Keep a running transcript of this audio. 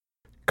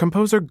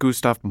Composer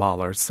Gustav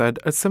Mahler said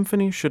a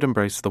symphony should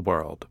embrace the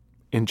world.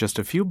 In just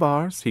a few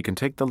bars, he can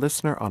take the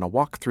listener on a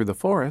walk through the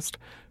forest,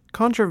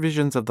 conjure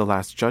visions of the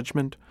Last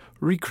Judgment,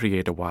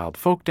 recreate a wild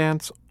folk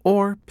dance,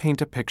 or paint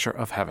a picture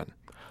of heaven.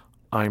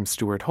 I'm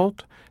Stuart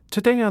Holt.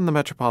 Today on the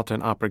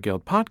Metropolitan Opera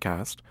Guild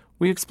podcast,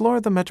 we explore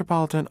the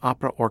Metropolitan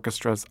Opera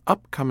Orchestra's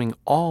upcoming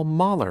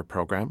All-Mahler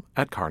program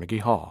at Carnegie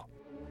Hall.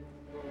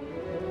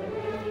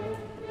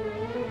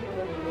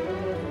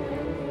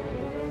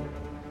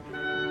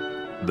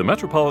 The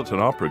Metropolitan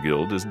Opera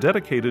Guild is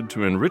dedicated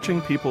to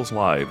enriching people's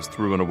lives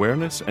through an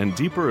awareness and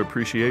deeper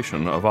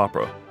appreciation of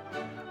opera.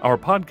 Our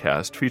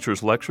podcast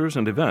features lectures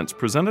and events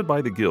presented by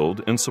the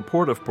Guild in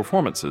support of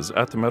performances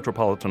at the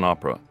Metropolitan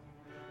Opera.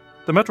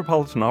 The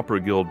Metropolitan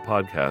Opera Guild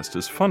podcast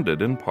is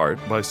funded in part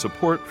by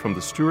support from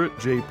the Stuart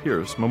J.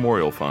 Pierce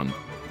Memorial Fund.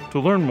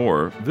 To learn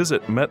more,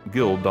 visit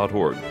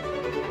metguild.org.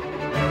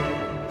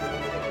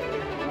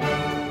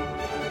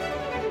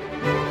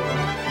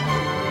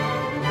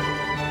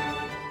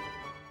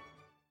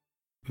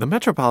 The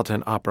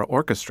Metropolitan Opera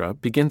Orchestra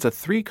begins a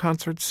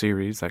 3-concert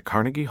series at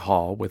Carnegie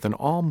Hall with an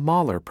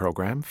all-Mahler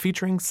program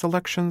featuring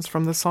selections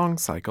from the song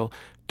cycle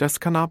Des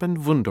Knaben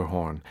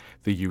Wunderhorn,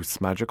 the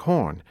Youth's Magic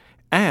Horn,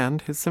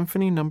 and his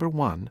Symphony No.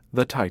 1,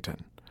 The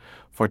Titan.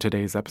 For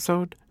today's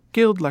episode,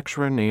 Guild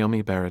lecturer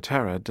Naomi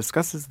Baratera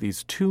discusses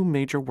these two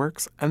major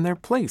works and their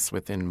place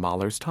within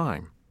Mahler's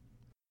time.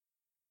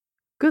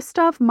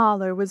 Gustav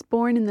Mahler was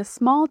born in the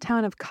small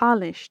town of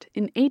Kalisz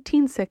in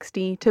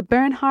 1860 to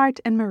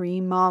Bernhard and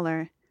Marie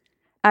Mahler.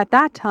 At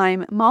that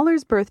time,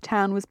 Mahler's birth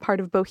town was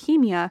part of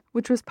Bohemia,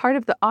 which was part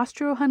of the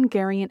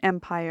Austro-Hungarian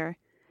Empire.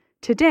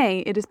 Today,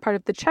 it is part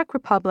of the Czech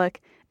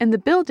Republic, and the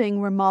building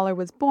where Mahler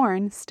was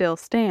born still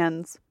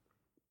stands.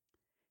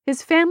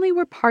 His family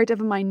were part of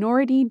a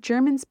minority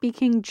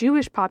German-speaking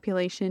Jewish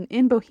population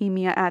in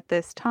Bohemia at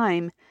this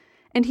time,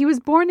 and he was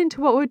born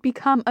into what would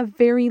become a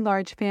very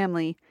large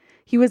family.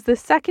 He was the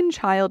second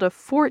child of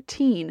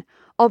 14,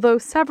 although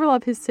several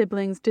of his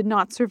siblings did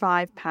not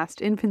survive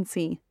past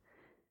infancy.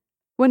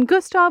 When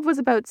Gustav was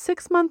about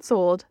 6 months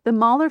old, the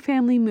Mahler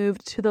family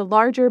moved to the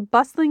larger,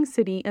 bustling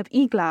city of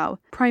Iglau,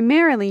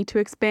 primarily to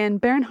expand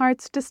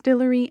Bernhardt's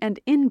distillery and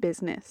inn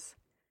business.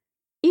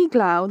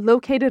 Iglau,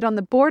 located on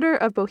the border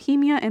of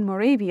Bohemia and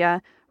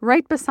Moravia,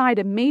 right beside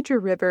a major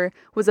river,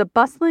 was a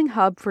bustling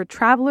hub for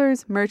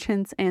travelers,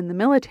 merchants, and the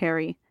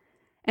military.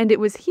 And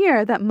it was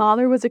here that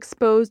Mahler was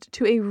exposed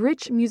to a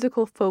rich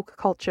musical folk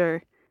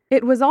culture.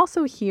 It was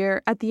also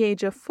here, at the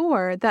age of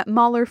 4, that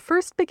Mahler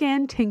first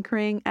began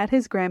tinkering at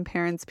his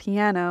grandparents'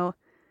 piano.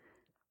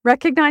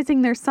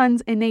 Recognizing their son's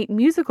innate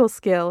musical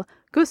skill,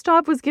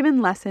 Gustav was given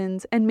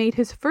lessons and made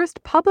his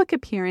first public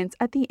appearance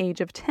at the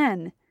age of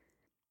 10.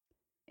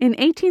 In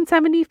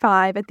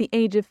 1875, at the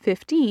age of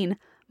 15,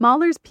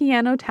 Mahler's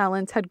piano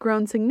talents had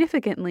grown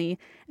significantly,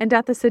 and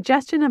at the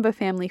suggestion of a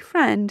family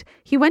friend,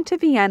 he went to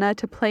Vienna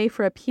to play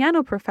for a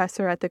piano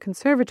professor at the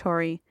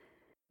conservatory.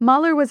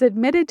 Mahler was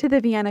admitted to the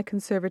Vienna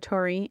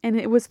Conservatory, and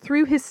it was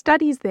through his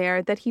studies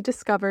there that he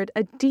discovered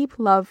a deep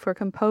love for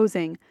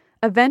composing,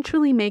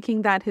 eventually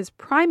making that his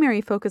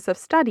primary focus of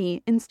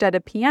study instead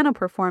of piano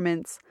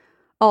performance,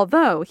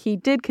 although he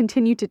did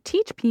continue to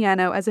teach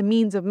piano as a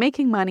means of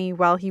making money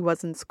while he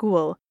was in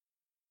school.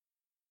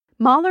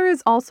 Mahler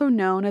is also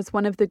known as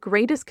one of the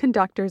greatest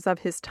conductors of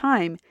his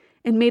time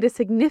and made a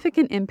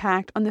significant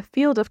impact on the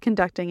field of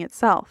conducting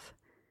itself.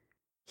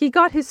 He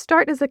got his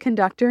start as a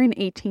conductor in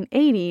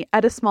 1880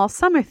 at a small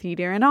summer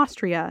theater in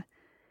Austria.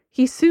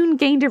 He soon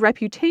gained a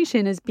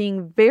reputation as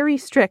being very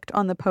strict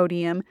on the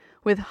podium,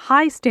 with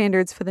high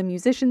standards for the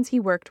musicians he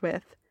worked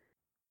with.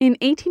 In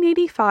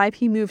 1885,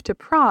 he moved to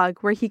Prague,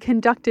 where he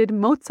conducted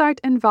Mozart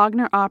and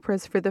Wagner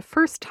operas for the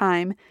first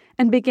time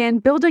and began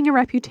building a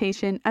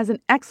reputation as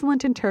an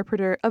excellent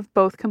interpreter of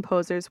both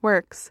composers'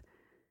 works.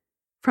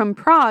 From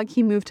Prague,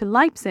 he moved to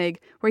Leipzig,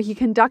 where he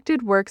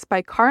conducted works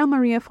by Carl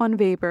Maria von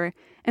Weber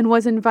and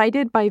was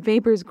invited by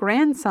Weber's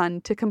grandson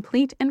to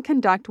complete and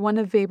conduct one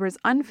of Weber's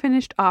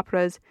unfinished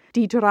operas,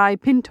 Die Drei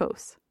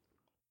Pintos.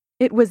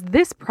 It was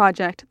this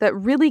project that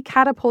really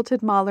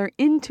catapulted Mahler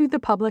into the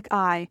public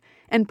eye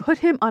and put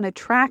him on a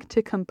track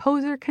to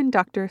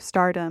composer-conductor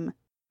stardom.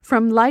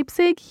 From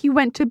Leipzig, he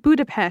went to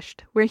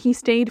Budapest, where he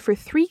stayed for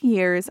 3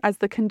 years as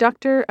the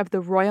conductor of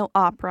the Royal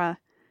Opera.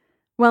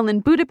 While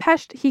in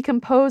Budapest, he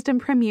composed and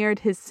premiered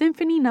his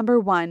Symphony No.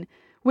 1,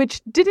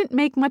 which didn't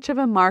make much of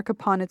a mark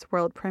upon its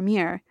world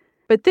premiere.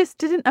 But this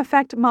didn't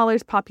affect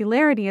Mahler's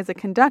popularity as a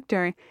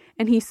conductor,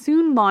 and he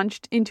soon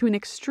launched into an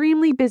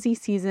extremely busy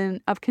season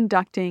of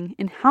conducting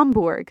in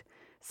Hamburg,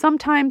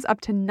 sometimes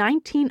up to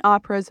 19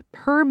 operas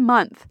per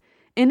month,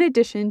 in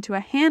addition to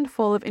a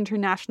handful of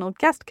international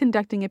guest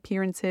conducting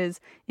appearances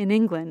in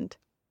England.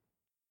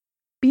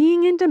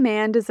 Being in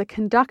demand as a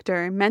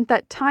conductor meant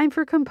that time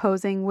for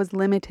composing was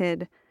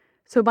limited,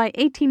 so by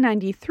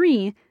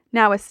 1893,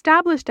 now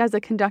established as a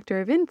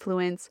conductor of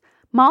influence,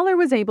 Mahler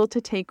was able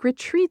to take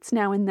retreats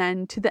now and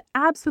then to the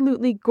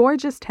absolutely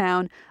gorgeous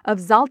town of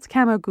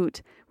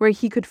Salzkammergut, where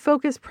he could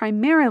focus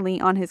primarily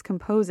on his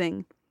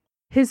composing.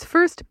 His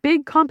first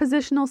big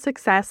compositional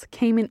success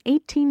came in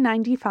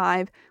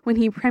 1895 when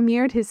he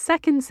premiered his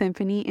Second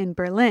Symphony in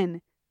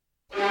Berlin.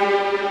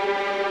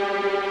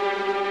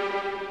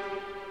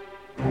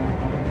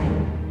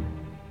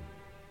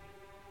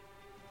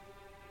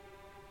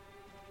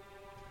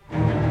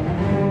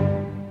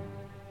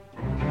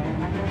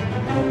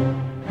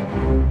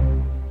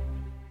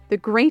 The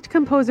great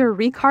composer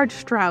Richard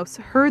Strauss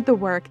heard the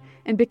work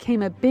and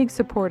became a big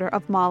supporter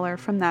of Mahler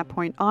from that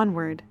point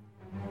onward.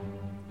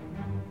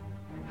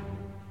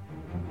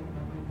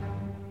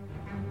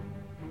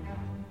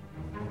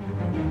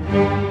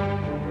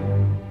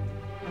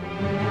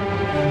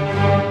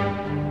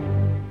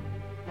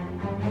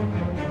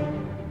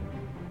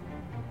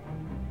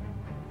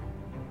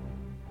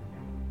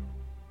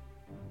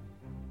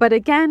 But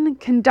again,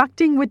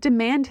 conducting would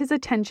demand his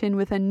attention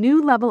with a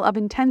new level of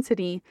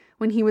intensity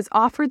when he was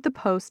offered the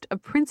post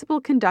of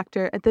principal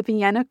conductor at the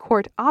Vienna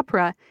Court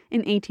Opera in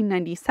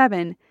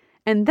 1897,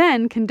 and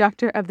then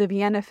conductor of the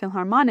Vienna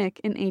Philharmonic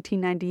in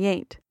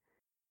 1898.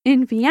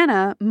 In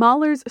Vienna,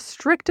 Mahler's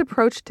strict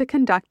approach to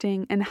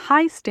conducting and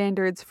high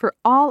standards for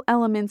all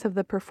elements of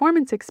the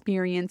performance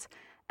experience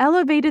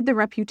elevated the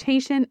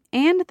reputation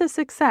and the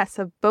success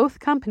of both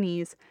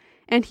companies,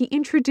 and he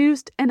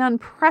introduced an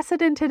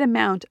unprecedented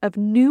amount of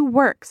new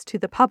works to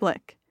the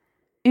public.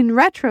 In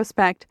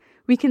retrospect,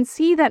 we can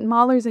see that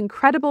Mahler's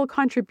incredible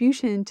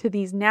contribution to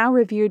these now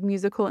revered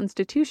musical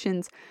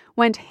institutions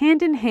went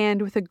hand in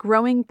hand with a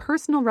growing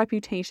personal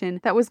reputation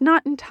that was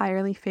not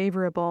entirely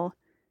favorable.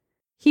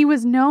 He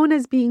was known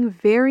as being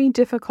very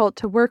difficult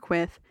to work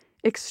with,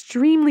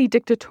 extremely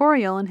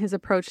dictatorial in his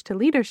approach to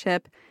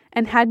leadership,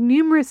 and had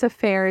numerous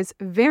affairs,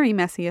 very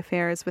messy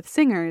affairs, with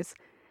singers.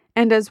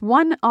 And as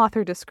one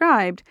author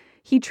described,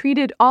 he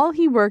treated all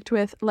he worked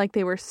with like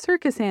they were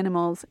circus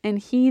animals and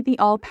he the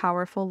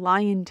all-powerful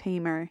lion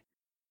tamer.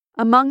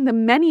 Among the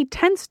many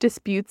tense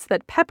disputes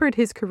that peppered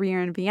his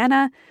career in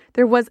Vienna,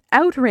 there was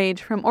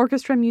outrage from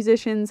orchestra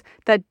musicians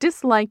that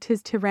disliked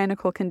his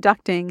tyrannical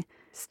conducting.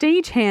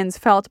 Stagehands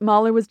felt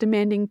Mahler was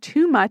demanding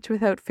too much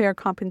without fair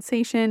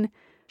compensation.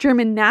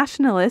 German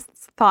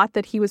nationalists thought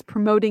that he was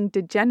promoting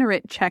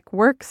degenerate Czech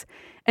works,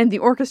 and the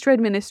orchestra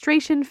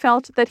administration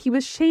felt that he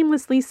was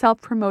shamelessly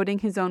self-promoting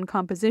his own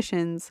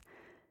compositions.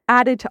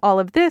 Added to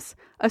all of this,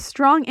 a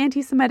strong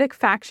anti-Semitic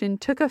faction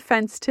took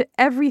offense to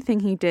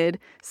everything he did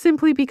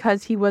simply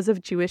because he was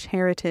of Jewish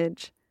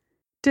heritage.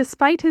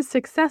 Despite his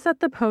success at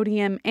the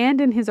podium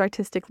and in his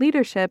artistic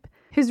leadership,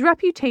 his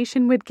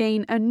reputation would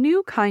gain a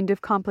new kind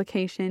of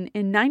complication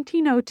in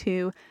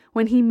 1902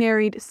 when he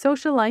married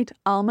socialite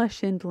Alma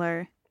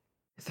Schindler.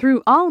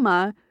 Through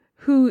Alma,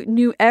 who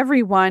knew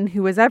everyone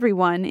who was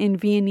everyone in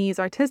Viennese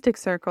artistic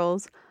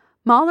circles,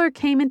 Mahler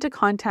came into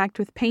contact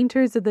with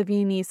painters of the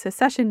Viennese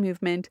secession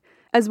movement,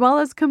 as well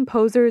as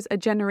composers a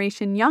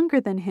generation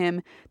younger than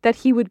him that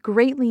he would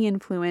greatly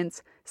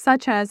influence,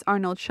 such as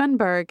Arnold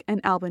Schoenberg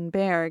and Alban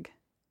Berg.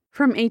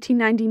 From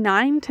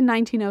 1899 to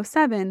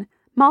 1907,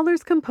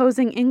 Mahler's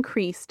composing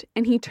increased,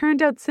 and he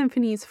turned out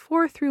symphonies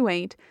 4 through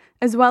 8,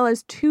 as well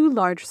as 2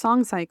 large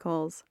song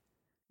cycles.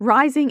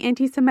 Rising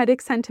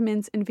anti-Semitic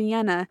sentiments in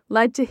Vienna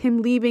led to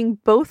him leaving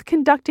both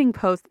conducting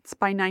posts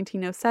by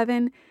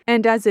 1907,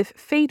 and as if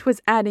fate was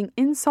adding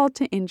insult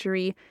to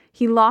injury,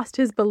 he lost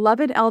his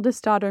beloved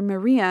eldest daughter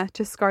Maria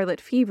to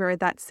scarlet fever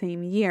that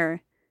same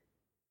year.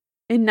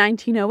 In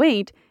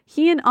 1908,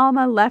 he and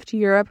Alma left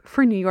Europe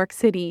for New York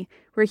City,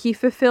 where he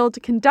fulfilled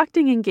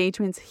conducting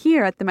engagements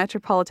here at the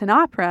Metropolitan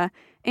Opera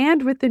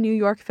and with the New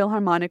York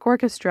Philharmonic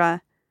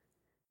Orchestra.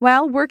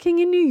 While working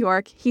in New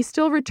York, he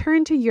still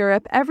returned to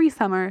Europe every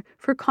summer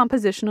for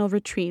compositional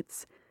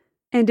retreats,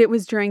 and it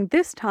was during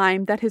this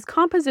time that his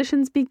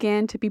compositions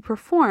began to be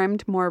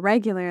performed more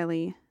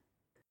regularly.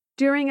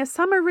 During a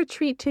summer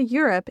retreat to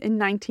Europe in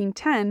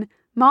 1910,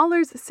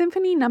 Mahler's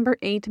Symphony No.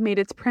 8 made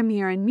its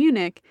premiere in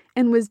Munich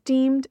and was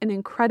deemed an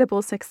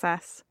incredible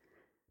success.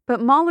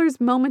 But Mahler's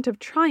moment of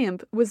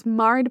triumph was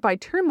marred by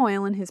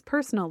turmoil in his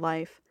personal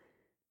life.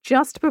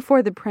 Just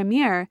before the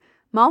premiere,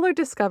 Mahler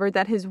discovered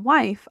that his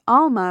wife,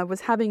 Alma,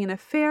 was having an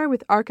affair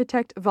with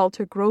architect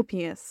Walter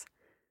Gropius.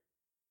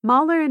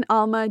 Mahler and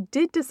Alma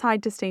did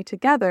decide to stay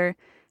together,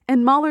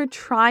 and Mahler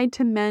tried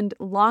to mend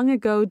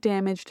long-ago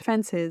damaged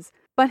fences,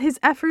 but his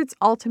efforts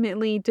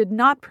ultimately did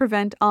not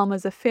prevent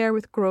Alma's affair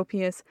with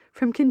Gropius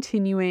from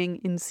continuing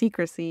in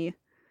secrecy.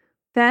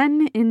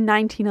 Then, in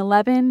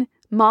 1911,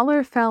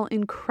 Mahler fell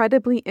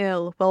incredibly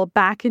ill while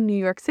back in New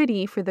York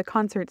City for the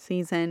concert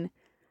season.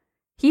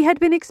 He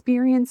had been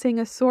experiencing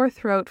a sore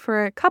throat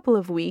for a couple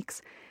of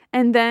weeks,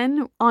 and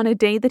then, on a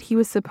day that he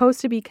was supposed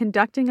to be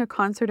conducting a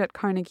concert at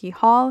Carnegie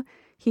Hall,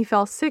 he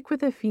fell sick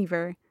with a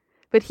fever.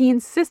 But he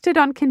insisted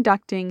on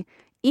conducting,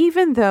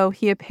 even though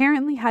he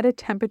apparently had a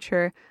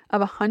temperature of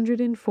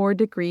 104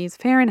 degrees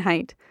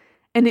Fahrenheit,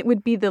 and it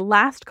would be the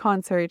last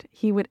concert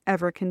he would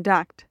ever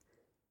conduct.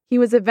 He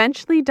was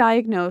eventually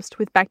diagnosed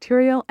with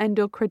bacterial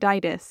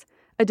endocarditis,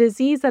 a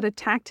disease that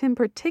attacked him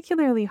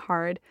particularly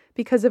hard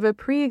because of a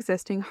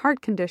pre-existing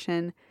heart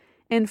condition,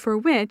 and for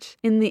which,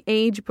 in the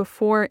age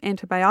before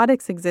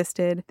antibiotics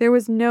existed, there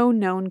was no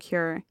known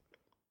cure.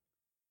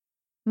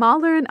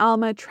 Mahler and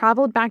Alma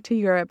traveled back to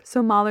Europe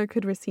so Mahler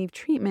could receive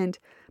treatment,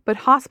 but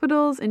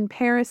hospitals in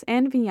Paris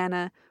and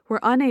Vienna were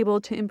unable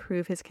to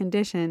improve his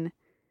condition.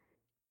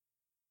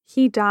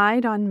 He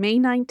died on May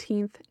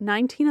 19,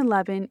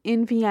 1911,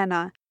 in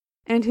Vienna,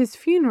 and his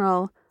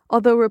funeral,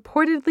 although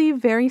reportedly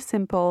very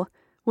simple,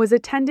 was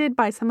attended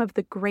by some of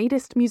the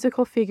greatest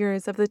musical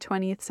figures of the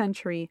 20th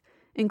century,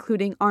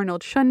 including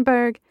Arnold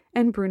Schoenberg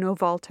and Bruno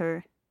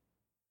Walter.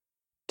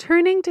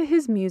 Turning to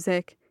his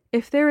music,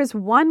 if there is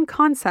one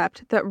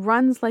concept that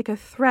runs like a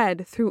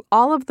thread through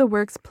all of the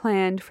works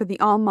planned for the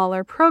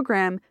All-Mahler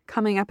program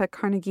coming up at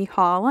Carnegie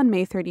Hall on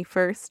May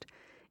 31st,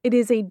 it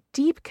is a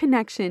deep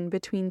connection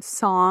between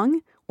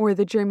song, or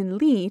the German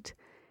Lied,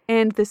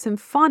 and the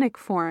symphonic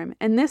form,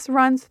 and this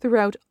runs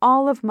throughout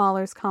all of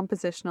Mahler's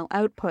compositional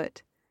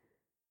output.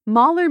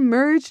 Mahler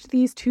merged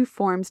these two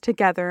forms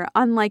together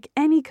unlike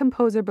any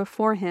composer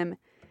before him,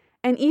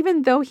 and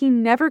even though he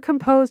never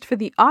composed for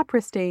the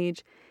opera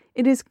stage,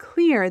 it is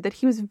clear that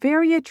he was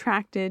very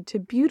attracted to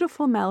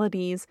beautiful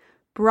melodies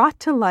brought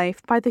to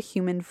life by the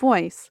human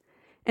voice,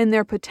 and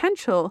their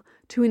potential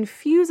to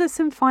infuse a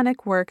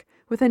symphonic work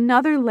with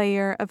another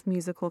layer of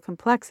musical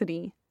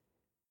complexity.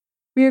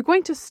 We are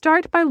going to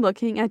start by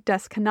looking at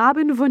Das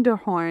Knaben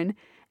Wunderhorn,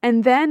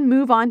 and then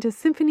move on to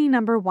Symphony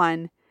No.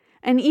 1.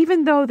 And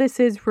even though this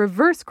is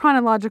reverse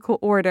chronological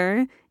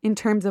order in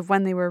terms of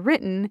when they were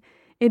written,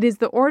 it is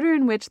the order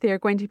in which they are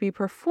going to be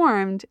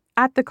performed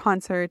at the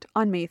concert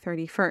on May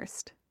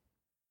 31st.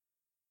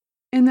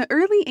 In the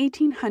early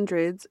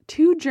 1800s,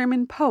 two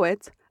German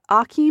poets,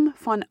 Achim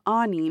von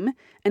Arnim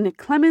and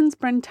Clemens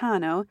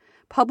Brentano,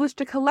 published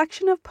a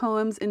collection of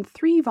poems in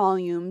 3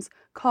 volumes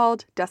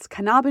called Das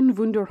Knaben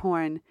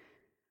Wunderhorn.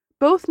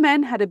 Both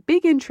men had a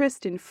big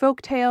interest in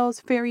folk tales,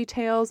 fairy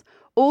tales,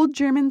 old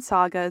German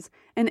sagas,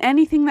 and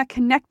anything that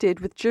connected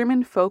with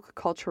German folk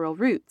cultural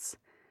roots.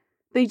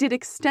 They did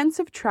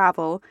extensive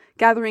travel,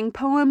 gathering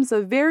poems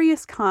of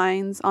various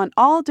kinds on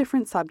all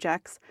different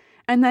subjects,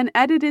 and then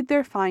edited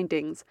their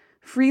findings,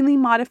 freely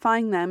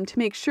modifying them to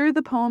make sure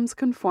the poems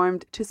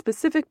conformed to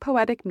specific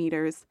poetic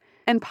meters,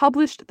 and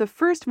published the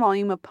first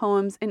volume of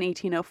poems in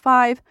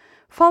 1805,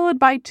 followed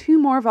by 2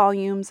 more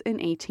volumes in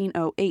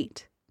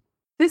 1808.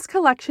 This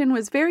collection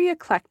was very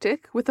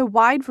eclectic, with a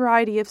wide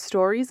variety of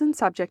stories and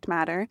subject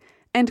matter,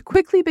 and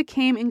quickly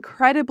became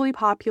incredibly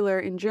popular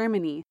in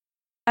Germany.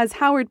 As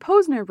Howard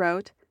Posner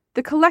wrote,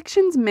 the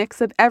collection's mix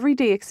of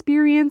everyday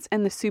experience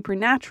and the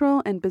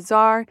supernatural and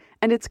bizarre,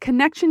 and its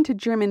connection to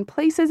German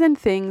places and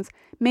things,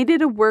 made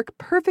it a work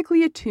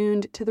perfectly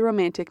attuned to the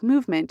Romantic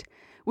movement,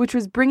 which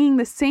was bringing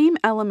the same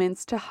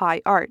elements to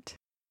high art.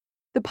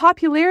 The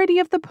popularity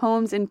of the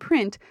poems in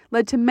print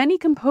led to many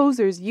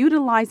composers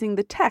utilizing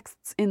the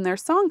texts in their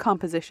song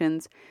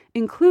compositions,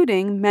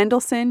 including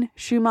Mendelssohn,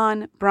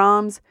 Schumann,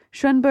 Brahms,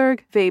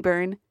 Schoenberg,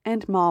 Webern,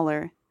 and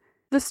Mahler.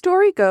 The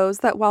story goes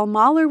that while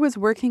Mahler was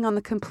working on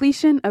the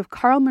completion of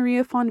Carl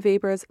Maria von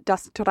Weber's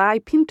Das Drei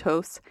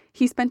Pintos,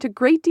 he spent a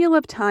great deal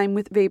of time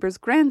with Weber's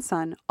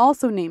grandson,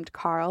 also named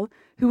Carl,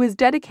 who was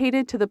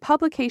dedicated to the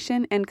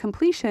publication and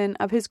completion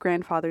of his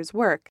grandfather's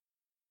work.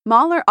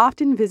 Mahler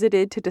often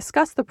visited to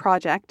discuss the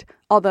project,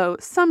 although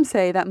some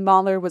say that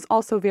Mahler was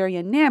also very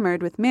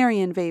enamored with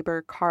Marion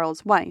Weber,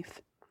 Carl's wife.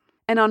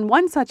 And on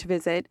one such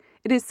visit,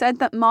 it is said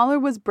that Mahler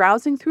was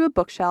browsing through a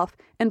bookshelf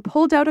and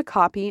pulled out a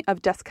copy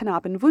of Das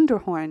Knaben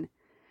Wunderhorn.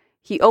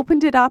 He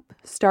opened it up,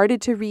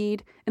 started to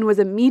read, and was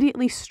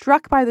immediately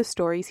struck by the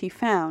stories he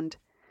found.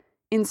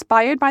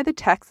 Inspired by the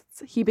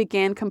texts, he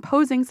began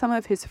composing some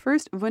of his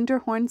first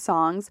Wunderhorn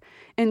songs,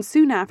 and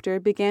soon after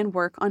began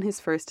work on his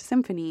first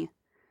symphony.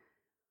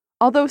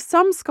 Although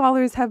some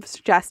scholars have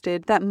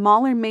suggested that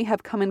Mahler may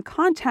have come in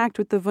contact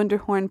with the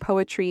Wunderhorn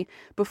poetry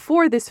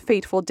before this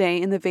fateful day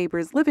in the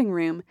Weber's living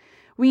room,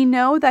 we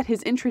know that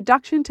his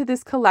introduction to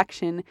this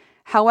collection,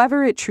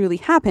 however it truly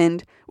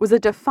happened, was a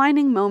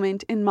defining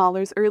moment in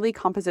Mahler's early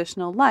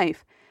compositional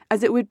life,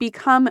 as it would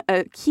become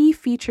a key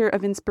feature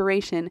of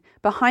inspiration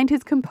behind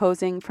his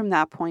composing from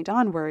that point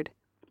onward.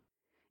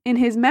 In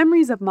his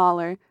Memories of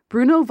Mahler,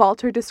 Bruno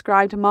Walter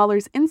described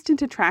Mahler's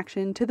instant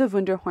attraction to the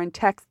Wunderhorn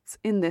texts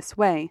in this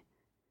way.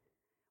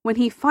 When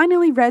he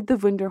finally read the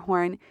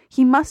Wunderhorn,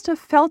 he must have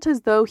felt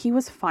as though he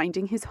was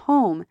finding his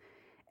home.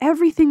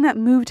 Everything that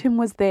moved him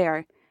was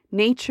there: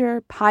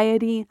 nature,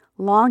 piety,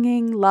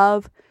 longing,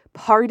 love,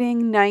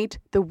 parting, night,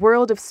 the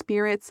world of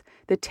spirits,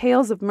 the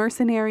tales of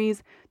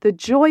mercenaries, the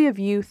joy of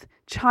youth,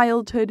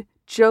 childhood,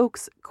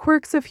 jokes,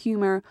 quirks of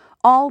humor,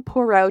 all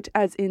pour out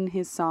as in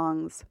his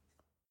songs.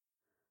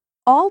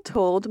 All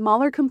told,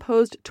 Mahler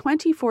composed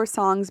 24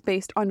 songs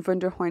based on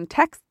Wunderhorn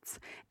texts,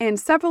 and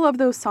several of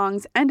those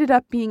songs ended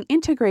up being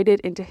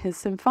integrated into his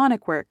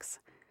symphonic works.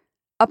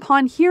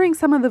 Upon hearing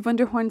some of the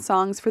Wunderhorn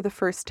songs for the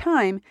first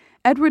time,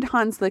 Edward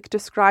Hanslick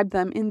described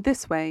them in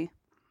this way.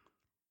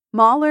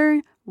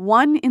 Mahler,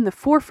 one in the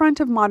forefront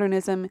of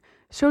modernism,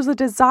 shows a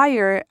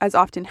desire, as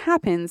often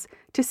happens,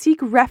 to seek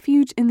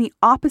refuge in the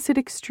opposite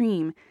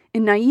extreme,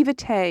 in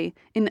naivete,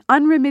 in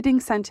unremitting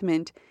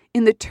sentiment,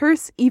 in the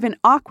terse, even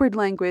awkward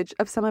language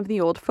of some of the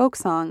old folk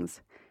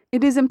songs.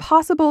 It is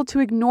impossible to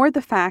ignore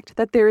the fact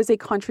that there is a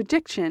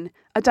contradiction,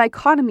 a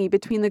dichotomy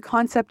between the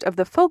concept of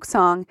the folk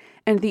song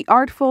and the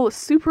artful,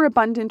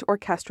 superabundant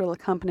orchestral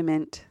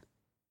accompaniment.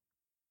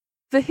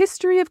 The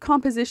history of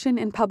composition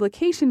and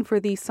publication for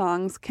these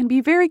songs can be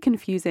very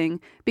confusing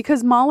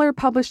because Mahler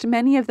published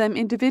many of them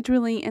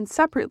individually and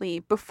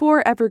separately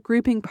before ever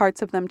grouping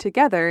parts of them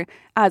together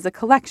as a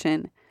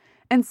collection,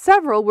 and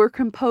several were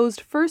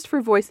composed first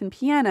for voice and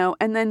piano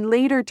and then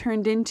later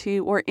turned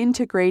into or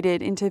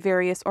integrated into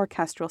various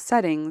orchestral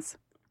settings.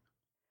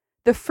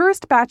 The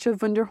first batch of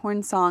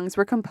Wunderhorn songs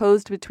were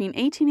composed between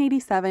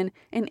 1887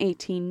 and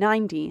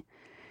 1890.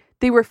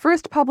 They were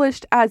first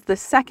published as the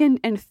second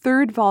and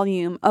third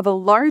volume of a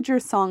larger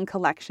song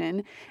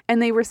collection,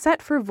 and they were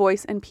set for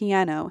voice and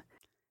piano.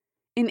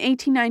 In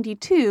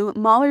 1892,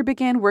 Mahler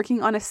began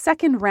working on a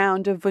second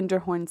round of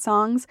Wunderhorn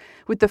songs,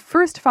 with the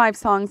first 5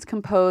 songs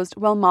composed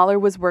while Mahler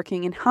was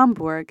working in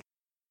Hamburg.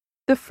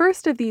 The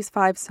first of these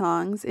 5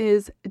 songs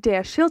is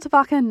Der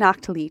Schildwache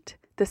Nachtlied,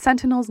 the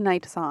Sentinel's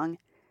Night Song.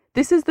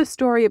 This is the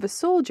story of a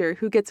soldier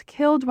who gets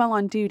killed while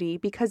on duty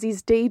because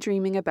he's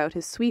daydreaming about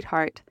his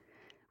sweetheart.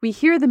 We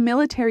hear the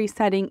military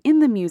setting in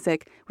the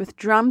music with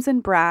drums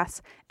and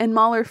brass, and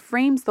Mahler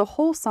frames the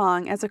whole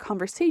song as a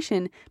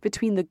conversation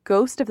between the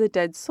ghost of the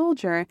dead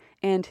soldier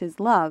and his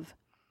love.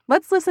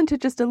 Let's listen to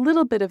just a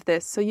little bit of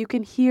this so you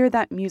can hear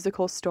that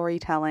musical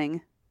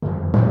storytelling.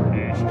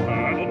 Ich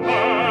kann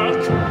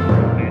Nacht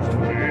nicht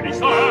würdig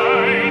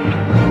sein,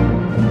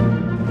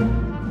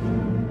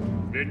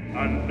 wenn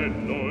alle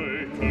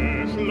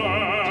Leute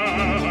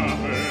schlafen,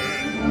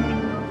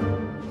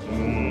 so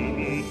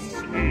muss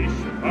ich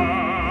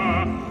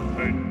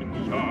wachen,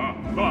 ja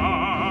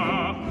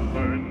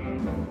wachen.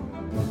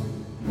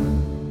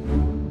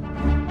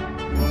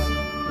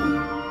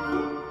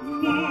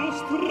 Muss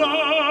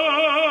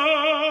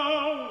traurig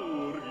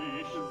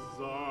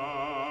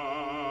sein.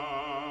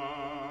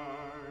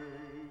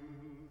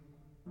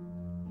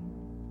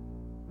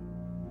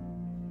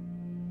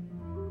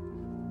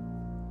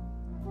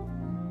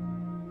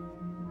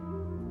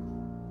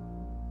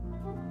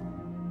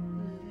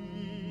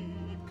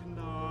 Lieb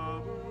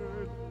Knabe,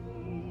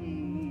 du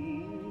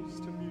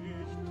musst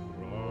nicht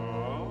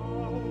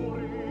traurig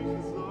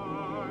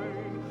sein,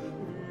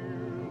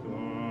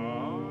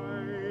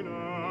 will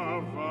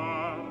deiner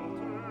warten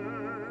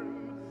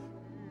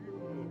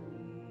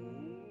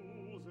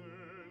im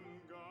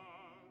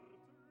Rosengarten.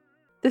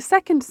 The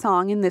second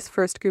song in this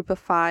first group of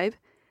 5,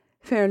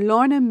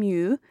 Verlorne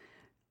Mühe,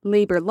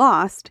 Labor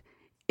Lost,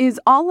 is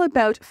all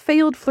about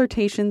failed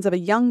flirtations of a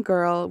young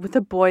girl with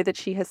a boy that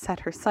she has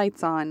set her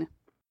sights on.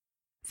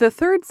 The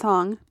third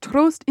song,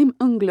 Trost im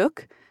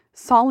Unglück,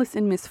 Solace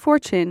in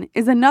Misfortune,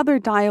 is another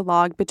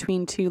dialogue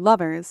between 2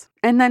 lovers.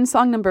 And then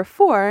song number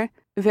 4,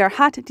 Wer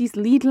hat dies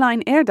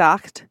Liedlein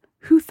erdacht,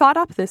 Who thought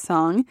up this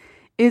song,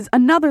 is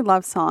another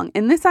love song,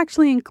 and this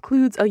actually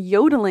includes a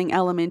yodeling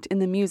element in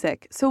the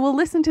music. So we'll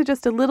listen to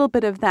just a little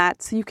bit of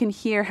that so you can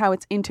hear how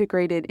it's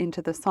integrated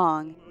into the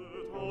song.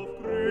 Auf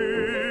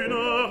grüne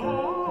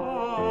Heide.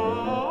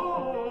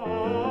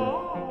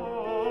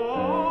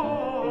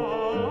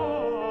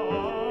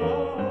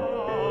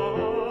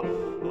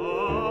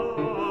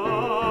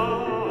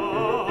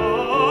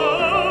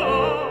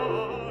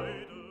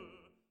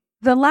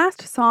 The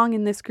last song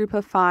in this group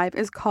of 5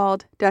 is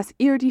called Das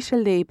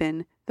irdische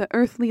Leben, the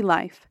earthly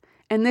life,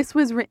 and this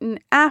was written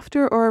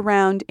after or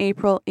around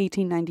April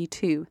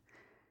 1892.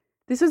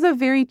 This is a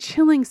very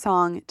chilling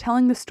song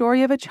telling the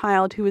story of a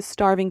child who is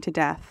starving to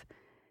death.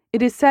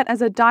 It is set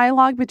as a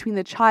dialogue between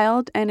the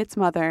child and its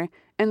mother,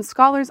 and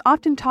scholars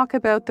often talk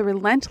about the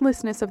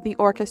relentlessness of the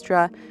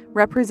orchestra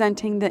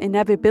representing the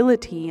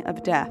inevitability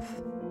of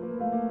death.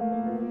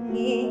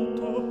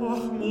 Mutter,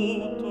 ach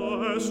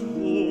Mutter, es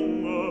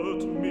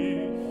hungert mich.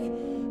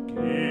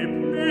 Gib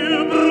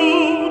mir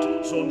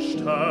Brot, sonst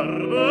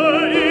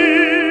sterbe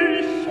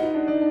ich.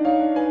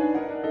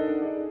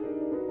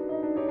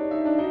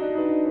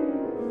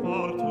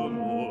 Warte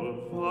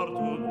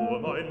nur,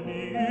 mein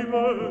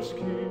liebes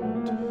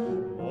Kind.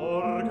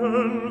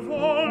 Morgen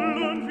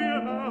wollen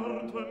wir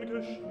ernten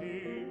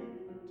geschwind.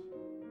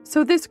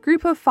 So this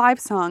group of 5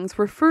 songs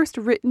were first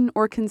written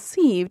or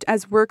conceived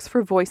as works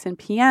for voice and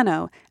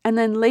piano, and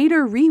then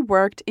later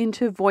reworked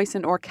into voice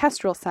and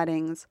orchestral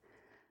settings.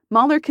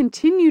 Mahler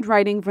continued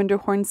writing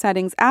Wunderhorn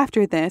settings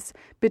after this,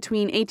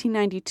 between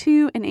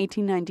 1892 and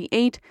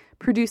 1898,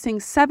 producing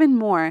 7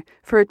 more,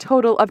 for a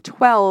total of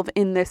 12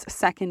 in this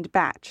second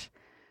batch.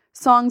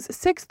 Songs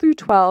 6 through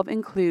 12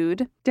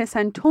 include Des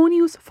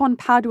Antonius von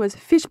Padua's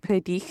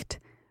Fischpredigt,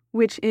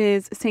 which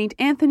is St.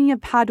 Anthony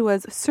of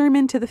Padua's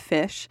Sermon to the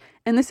Fish,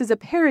 and this is a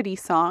parody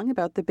song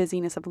about the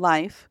busyness of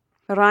life.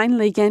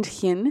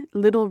 Rheinlegendchen,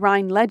 Little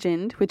Rhine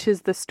Legend, which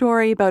is the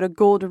story about a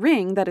gold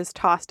ring that is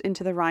tossed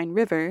into the Rhine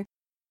River.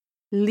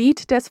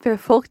 Lied des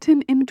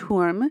Verfolgten im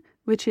Turm,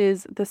 which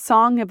is the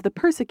song of the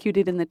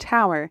persecuted in the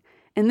tower,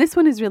 And this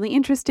one is really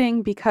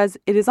interesting because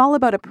it is all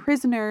about a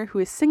prisoner who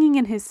is singing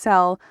in his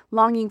cell,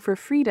 longing for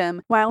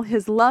freedom, while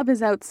his love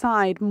is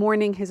outside,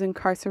 mourning his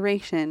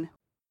incarceration.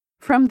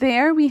 From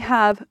there, we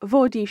have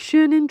Wo die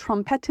schönen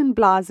Trompeten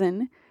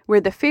blasen,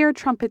 where the fair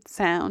trumpets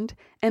sound,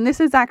 and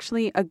this is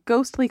actually a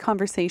ghostly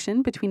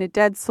conversation between a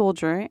dead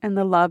soldier and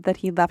the love that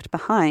he left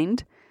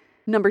behind.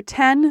 Number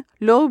 10,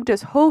 Lob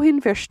des hohen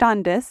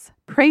Verstandes,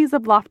 praise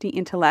of lofty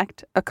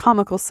intellect, a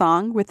comical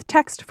song with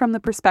text from the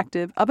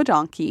perspective of a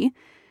donkey.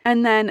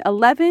 And then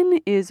 11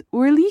 is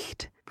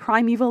Urlicht,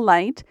 primeval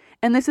light,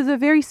 and this is a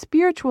very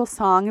spiritual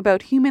song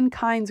about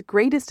humankind's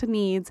greatest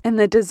needs and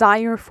the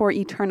desire for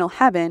eternal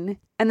heaven.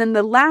 And then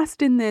the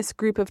last in this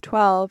group of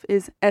 12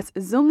 is Es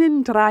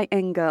sungen drei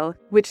Engel,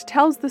 which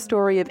tells the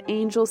story of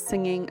angels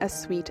singing a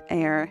sweet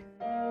air.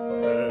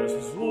 Es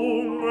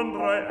sungen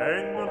drei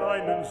Engel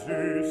einen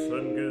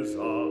süßen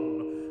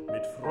Gesang,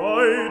 mit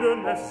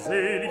Freuden es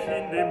selig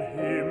in dem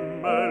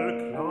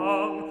Himmel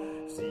klang.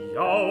 Sie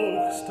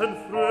jauchzten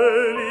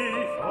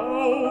fröhlich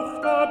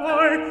auch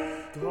dabei,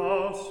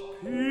 dass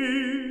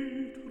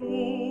Petrus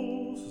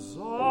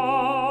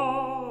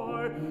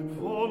sei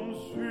von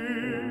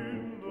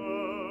Sünden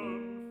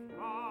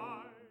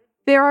frei.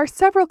 There are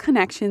several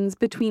connections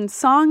between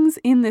songs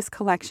in this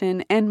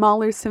collection and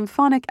Mahler's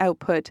symphonic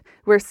output,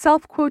 where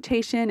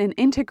self-quotation and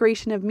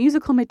integration of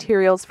musical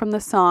materials from the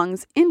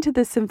songs into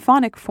the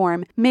symphonic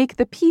form make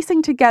the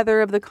piecing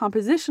together of the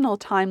compositional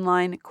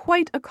timeline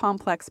quite a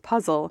complex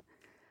puzzle.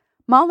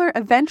 Mahler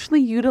eventually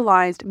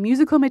utilized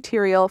musical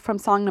material from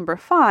song number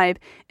 5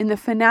 in the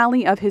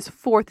finale of his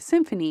 4th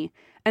symphony,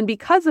 and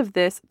because of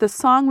this, the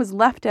song was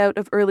left out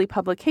of early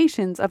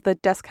publications of the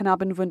Des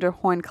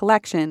Knabenwunderhorn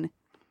collection.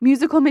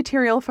 Musical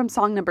material from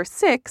song number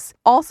 6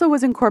 also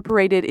was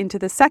incorporated into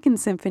the 2nd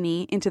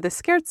symphony, into the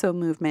scherzo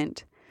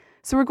movement.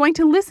 So we're going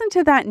to listen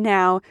to that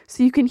now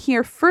so you can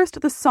hear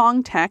first the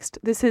song text.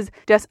 This is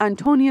Des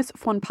Antonius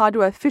von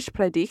Padua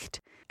Fischpredigt.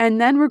 And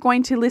then we're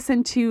going to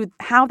listen to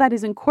how that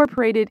is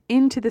incorporated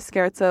into the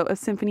scherzo of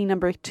Symphony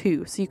number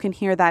 2, so you can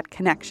hear that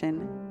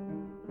connection.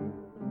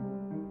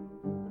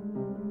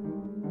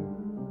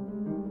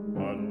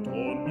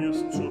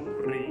 Antonius zur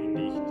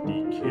Predigt,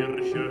 die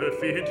Kirche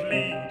fehlt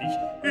ledig.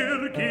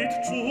 Geht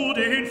zu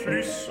den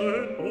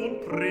Flüssen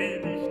und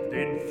predigt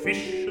den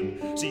Fischen.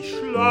 Sie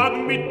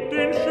schlagen mit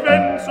den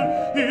Schwänzen,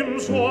 im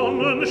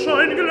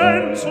Sonnenschein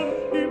glänzen,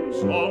 im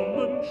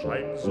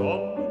Sonnenschein,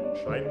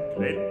 Sonnenschein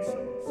glänzen.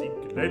 Sie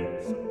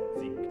glänzen,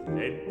 sie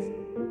glänzen,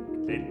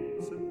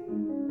 glänzen.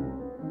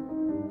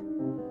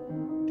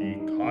 Die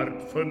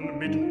Karpfen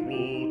mit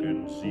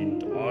Rogen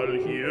sind all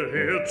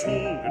hierher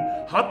zogen,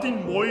 hat die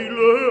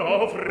Mäule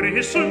auf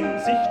Rissen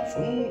sich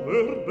zu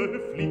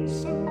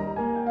beflissen.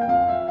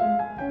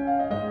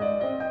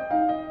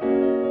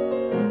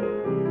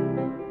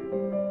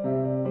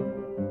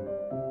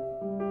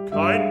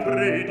 Kein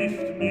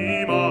Predigt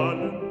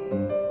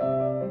niemanden,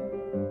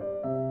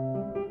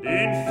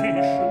 den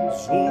Fischen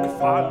so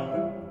gefallen.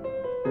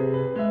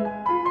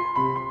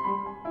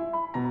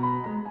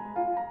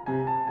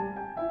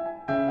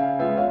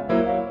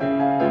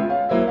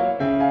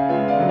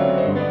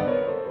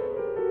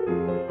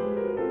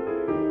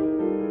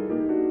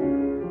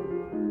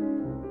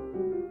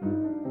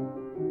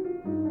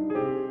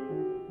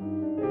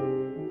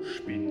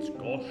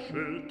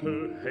 Spitzgoschelte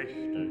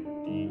Hechte,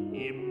 die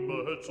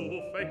immer zu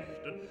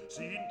fechten,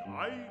 sind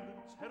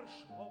eilends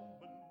verschwommen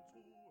zu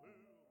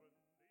hören.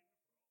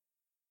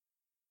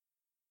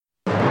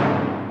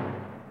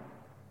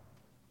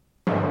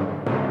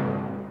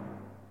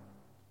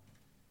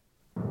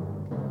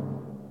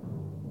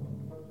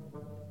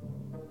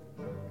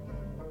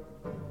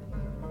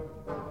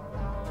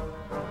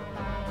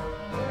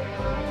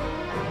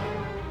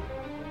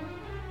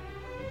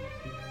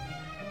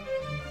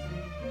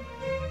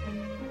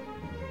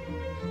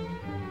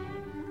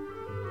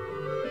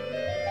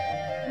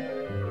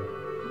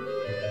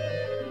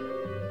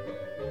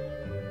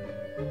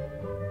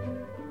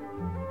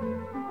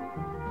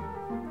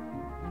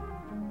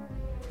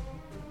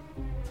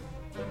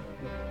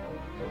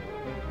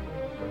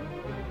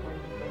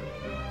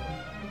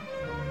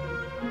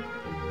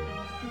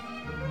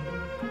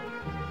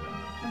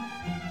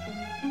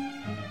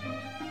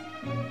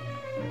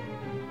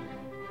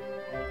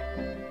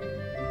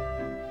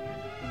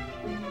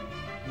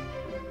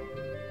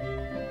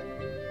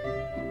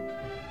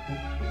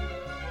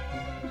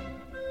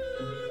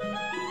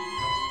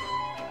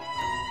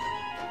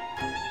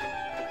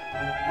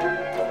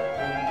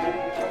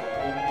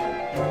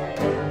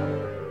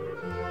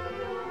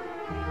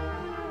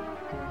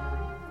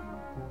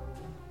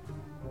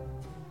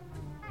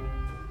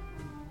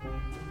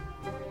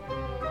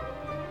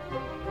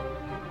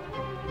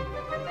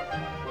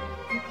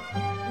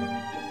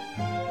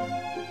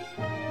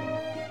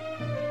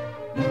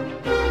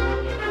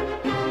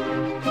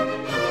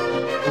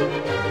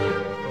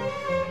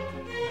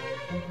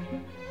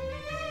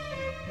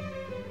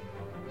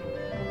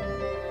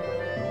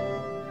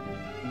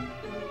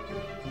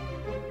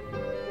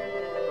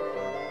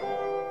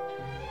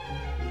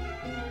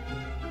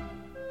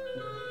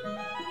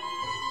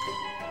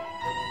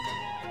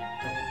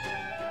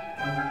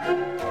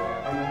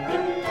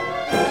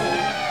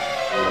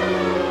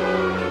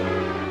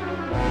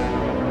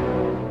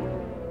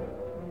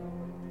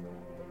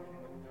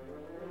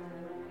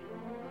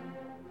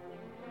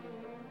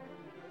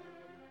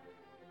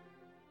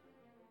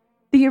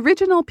 The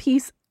original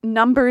piece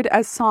numbered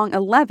as Song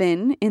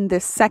 11 in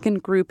this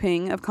second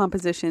grouping of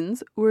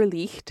compositions,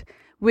 Urlicht,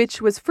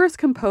 which was first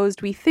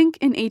composed, we think,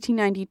 in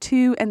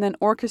 1892 and then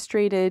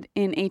orchestrated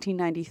in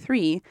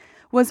 1893,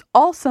 was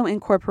also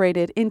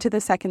incorporated into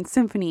the Second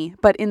Symphony,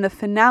 but in the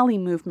finale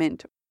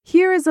movement.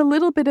 Here is a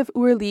little bit of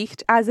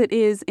Urlicht as it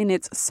is in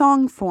its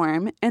song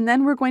form, and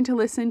then we're going to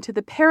listen to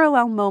the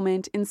parallel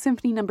moment in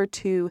Symphony No.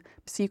 2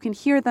 so you can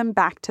hear them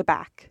back to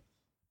back.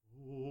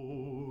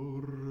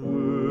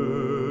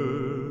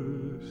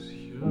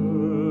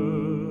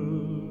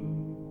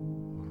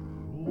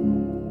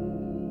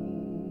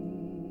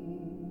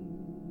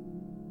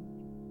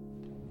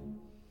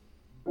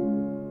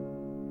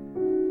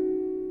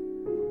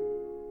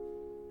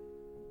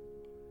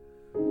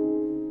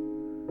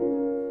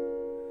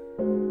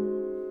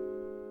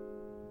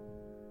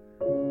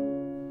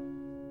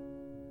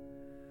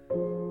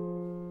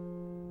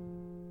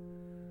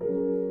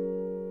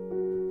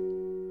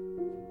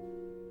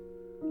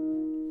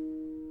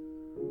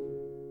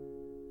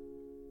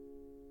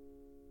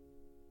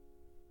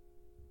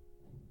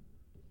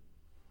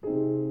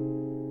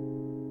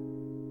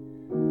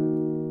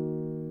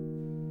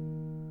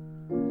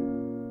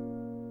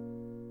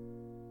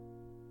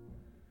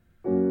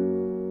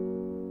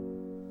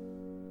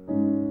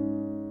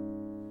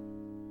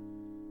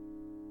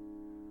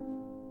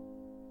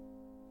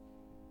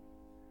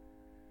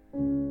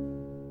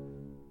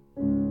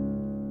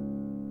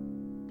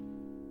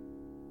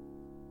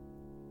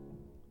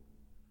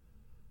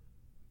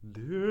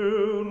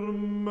 Der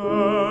Mensch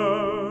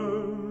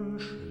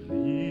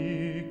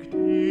liegt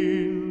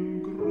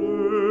in größter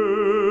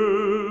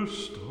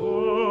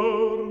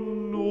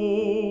Not.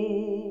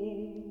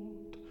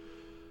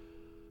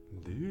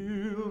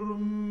 Der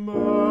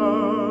Mensch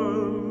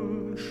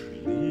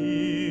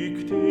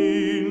liegt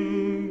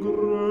in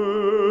größter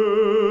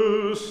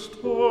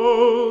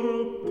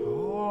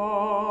Pein.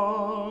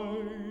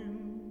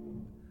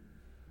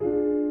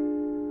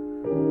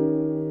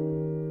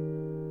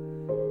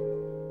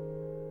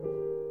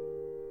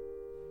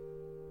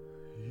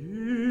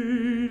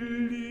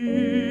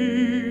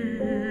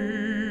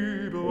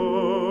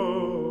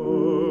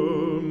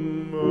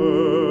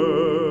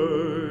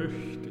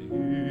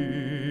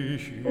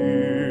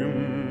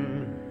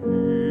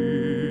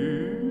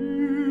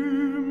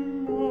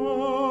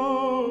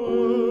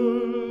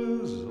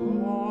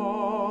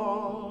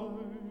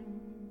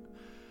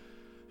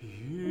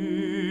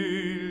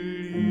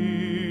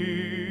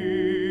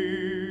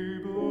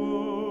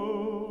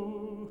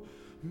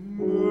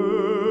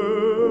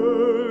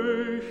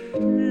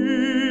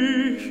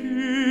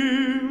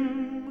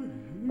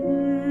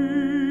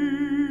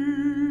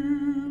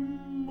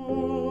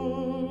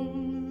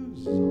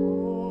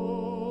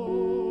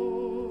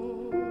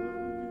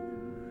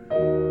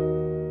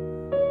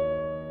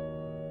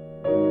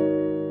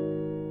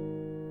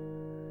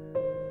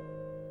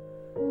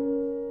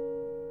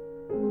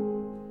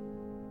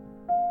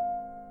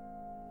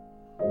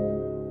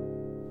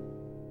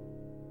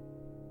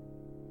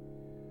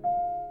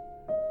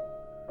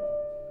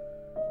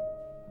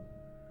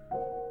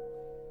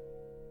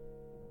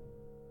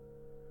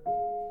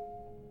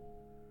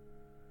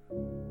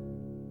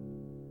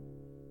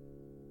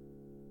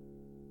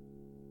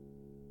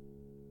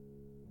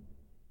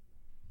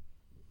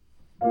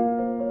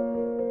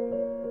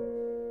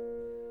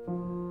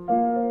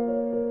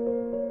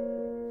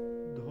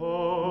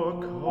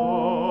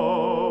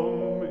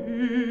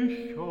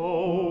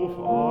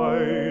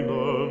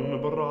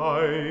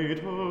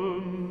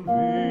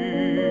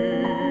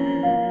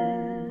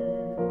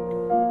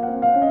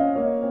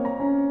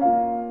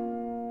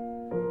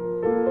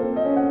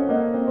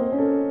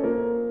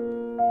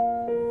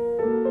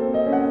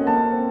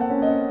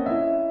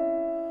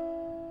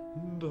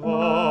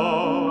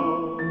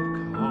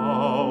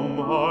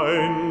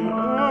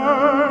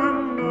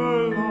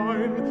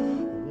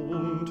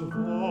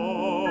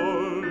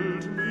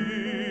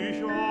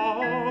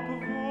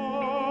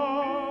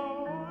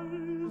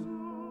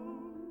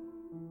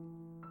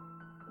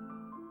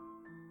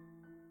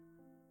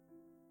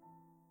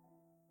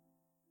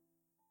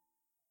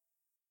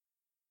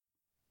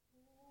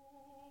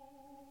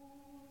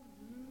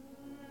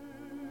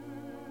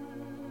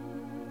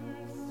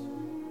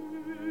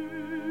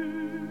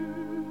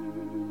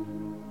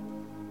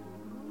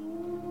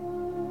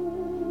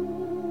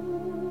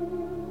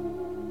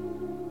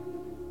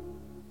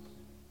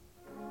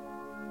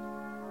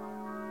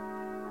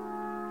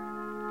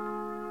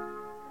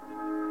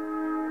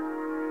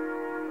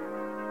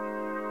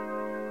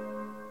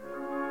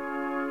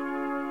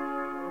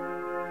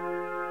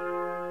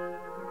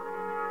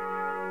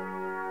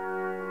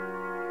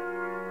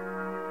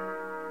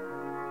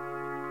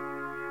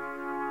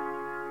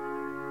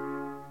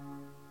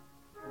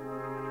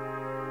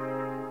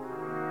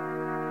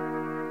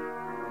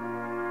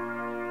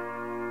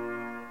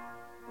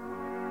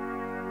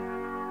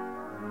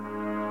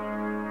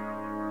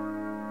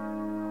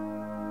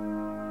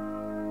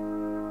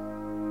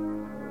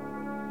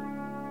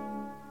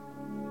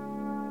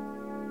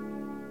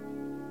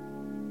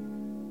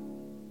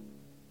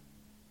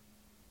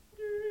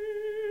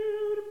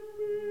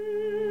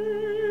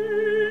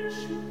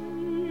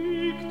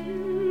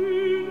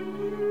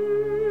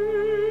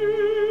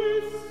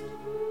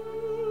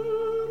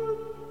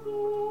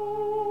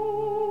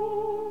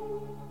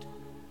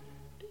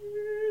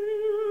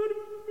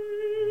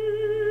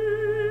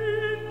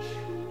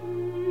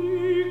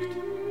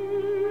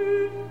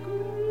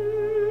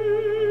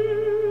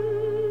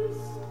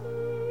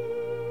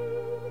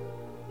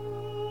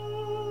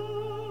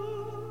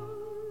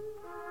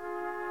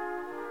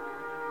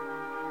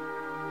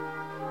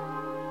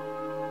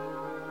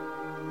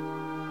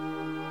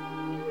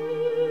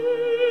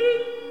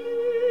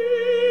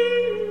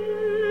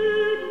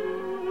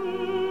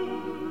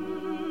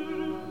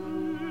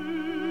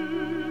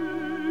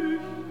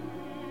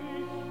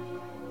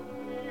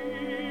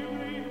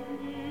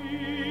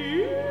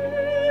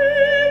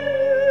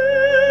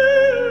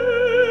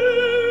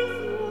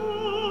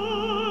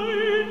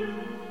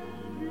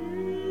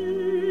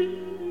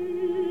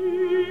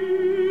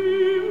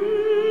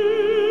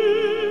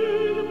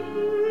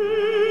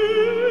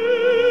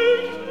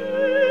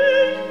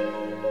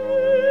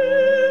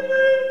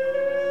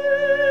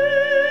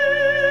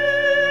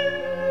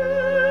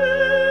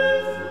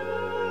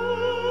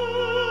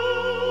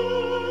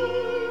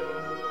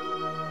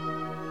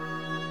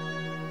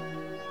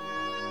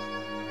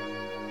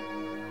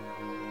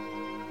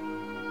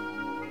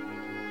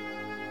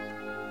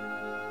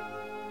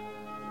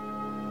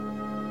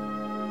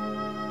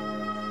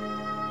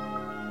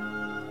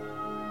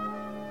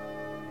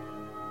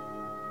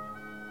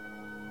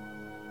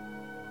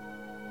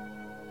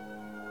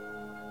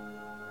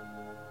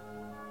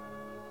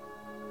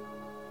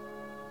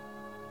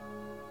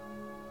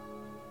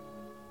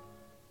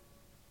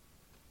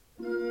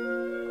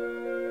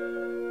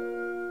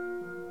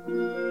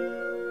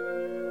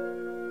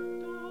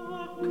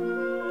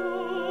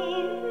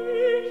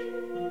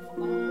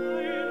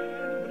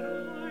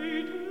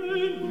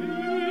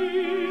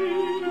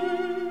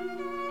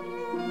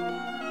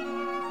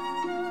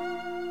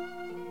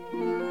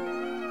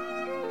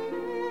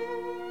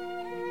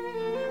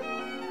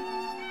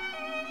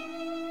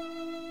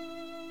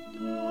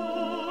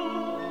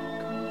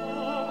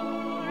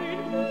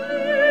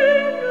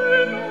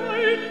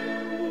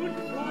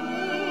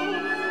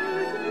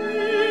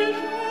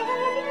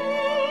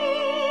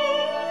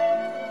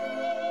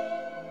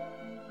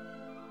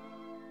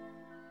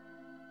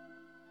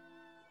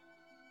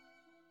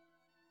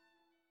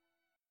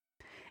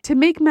 To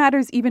make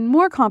matters even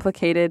more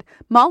complicated,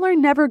 Mahler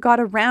never got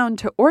around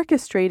to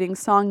orchestrating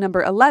song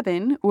number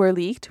 11,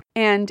 Urlicht,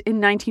 and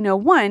in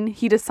 1901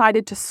 he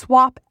decided to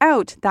swap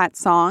out that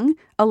song,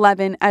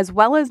 11, as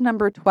well as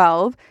number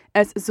 12,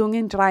 Es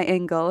sungen drei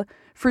Engel,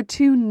 for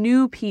two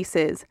new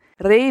pieces,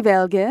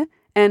 Rehwelge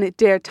and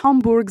Der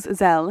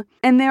Tamburgszell,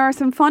 and there are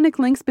symphonic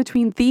links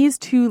between these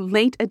two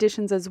late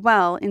editions as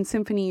well in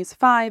Symphonies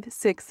 5,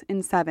 6,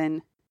 and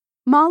 7.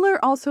 Mahler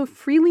also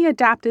freely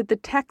adapted the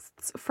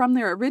texts from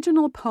their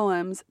original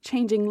poems,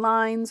 changing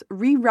lines,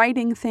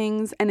 rewriting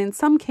things, and in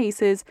some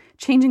cases,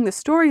 changing the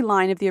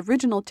storyline of the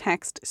original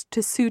text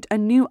to suit a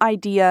new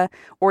idea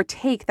or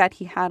take that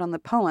he had on the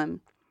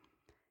poem.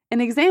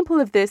 An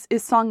example of this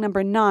is song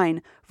number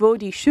 9, Wo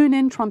die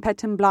schönen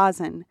Trompeten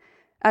blasen.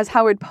 As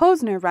Howard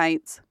Posner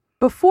writes,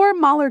 before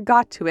Mahler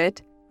got to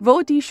it,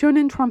 Wo die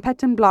schönen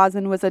Trompeten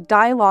blasen was a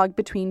dialogue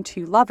between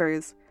two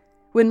lovers.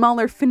 When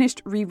Mahler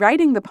finished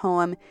rewriting the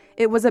poem,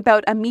 it was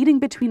about a meeting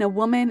between a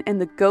woman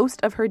and the ghost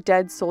of her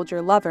dead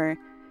soldier lover.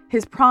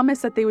 His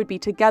promise that they would be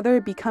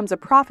together becomes a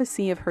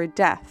prophecy of her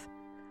death.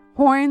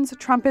 Horns,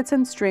 trumpets,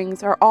 and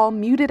strings are all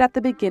muted at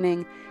the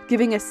beginning,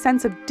 giving a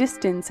sense of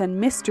distance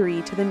and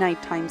mystery to the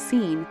nighttime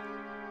scene.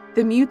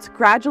 The mutes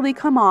gradually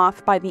come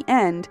off by the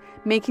end,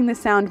 making the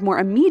sound more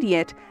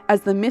immediate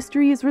as the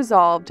mystery is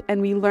resolved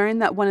and we learn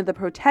that one of the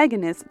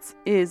protagonists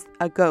is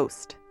a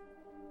ghost.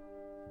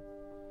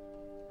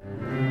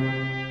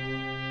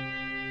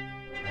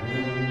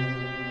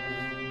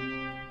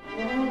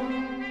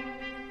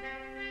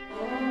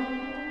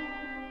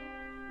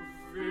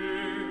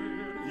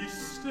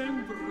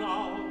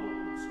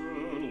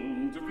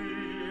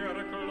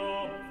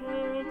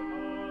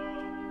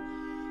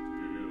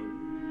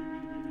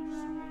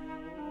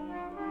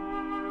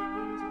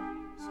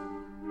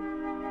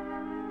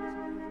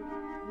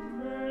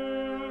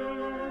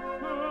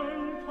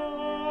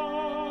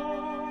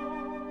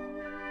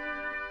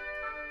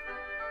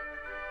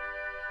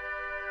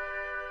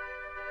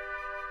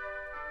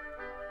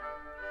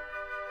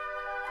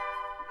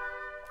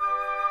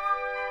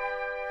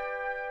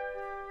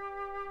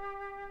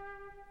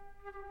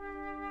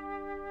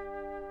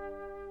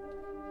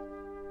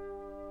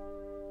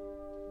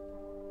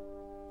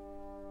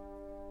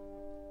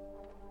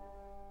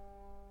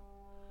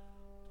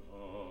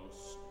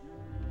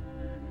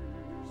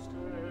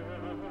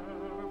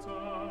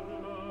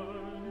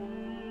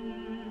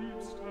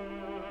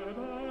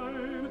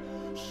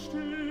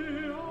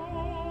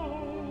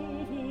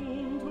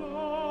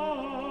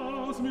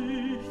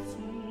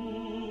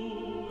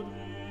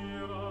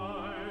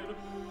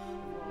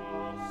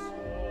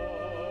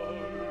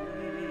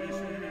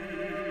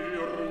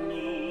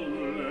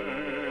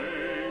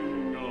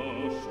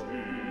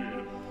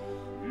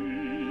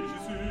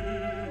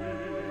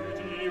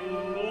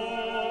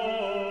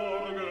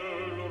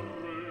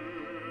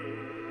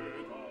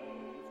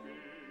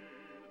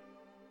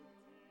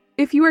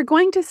 If you are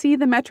going to see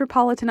the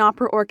Metropolitan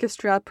Opera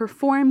Orchestra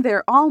perform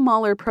their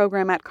all-Mahler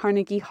program at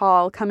Carnegie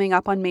Hall coming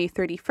up on May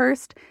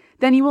 31st,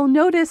 then you will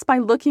notice by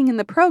looking in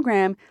the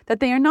program that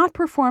they are not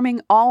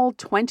performing all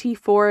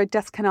 24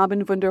 Des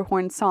Knaben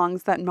Wunderhorn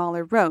songs that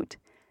Mahler wrote.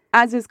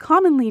 As is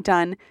commonly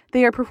done,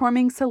 they are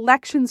performing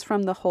selections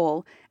from the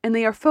whole, and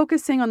they are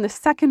focusing on the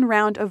second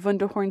round of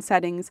Wunderhorn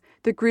settings,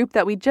 the group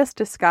that we just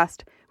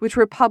discussed, which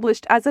were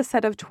published as a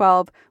set of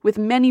 12 with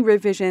many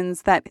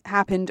revisions that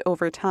happened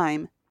over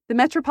time. The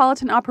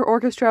Metropolitan Opera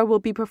Orchestra will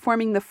be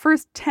performing the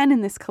first 10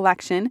 in this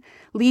collection,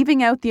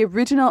 leaving out the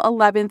original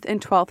 11th and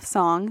 12th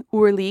song,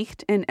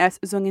 Urlicht and Es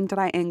sungen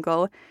drei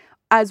Engel,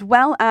 as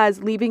well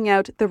as leaving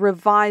out the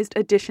revised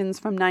editions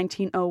from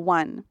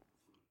 1901.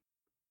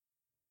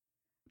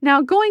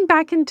 Now, going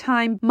back in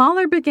time,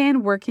 Mahler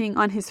began working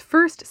on his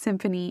first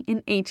symphony in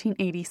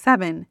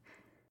 1887.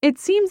 It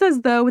seems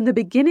as though in the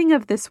beginning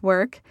of this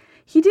work,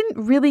 he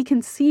didn't really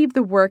conceive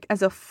the work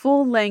as a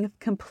full-length,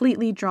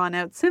 completely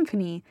drawn-out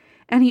symphony,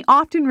 and he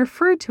often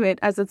referred to it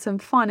as a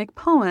symphonic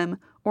poem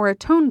or a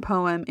tone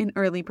poem in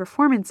early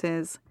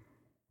performances.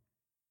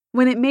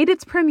 When it made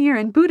its premiere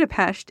in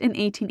Budapest in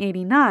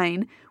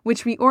 1889,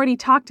 which we already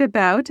talked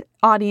about,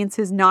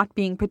 audiences not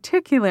being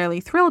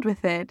particularly thrilled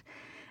with it,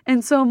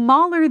 and so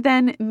Mahler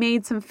then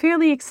made some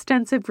fairly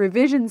extensive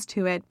revisions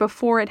to it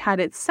before it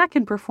had its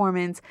second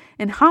performance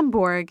in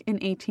Hamburg in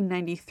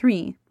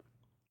 1893.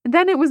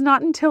 Then it was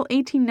not until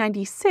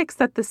 1896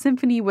 that the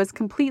symphony was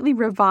completely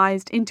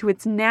revised into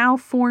its now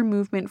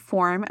four-movement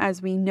form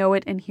as we know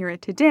it and hear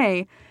it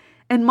today,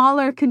 and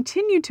Mahler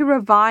continued to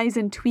revise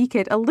and tweak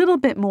it a little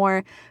bit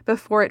more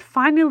before it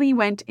finally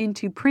went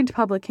into print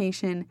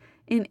publication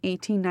in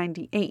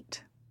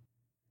 1898.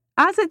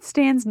 As it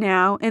stands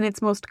now, in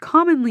its most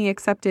commonly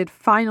accepted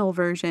final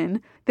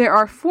version, there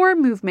are four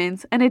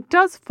movements, and it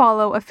does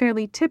follow a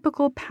fairly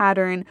typical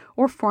pattern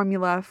or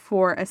formula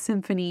for a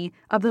symphony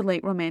of the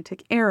late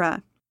Romantic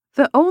era.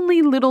 The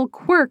only little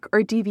quirk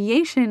or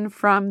deviation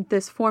from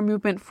this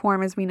four-movement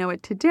form as we know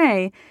it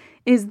today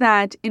is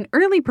that in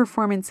early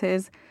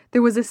performances,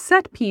 there was a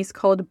set piece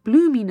called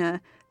Blumine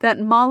that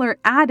Mahler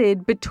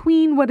added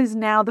between what is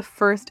now the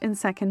first and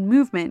second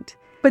movement.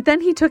 But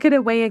then he took it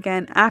away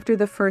again after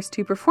the first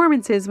two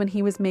performances when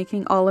he was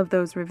making all of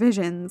those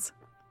revisions.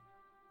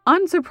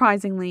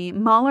 Unsurprisingly,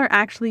 Mahler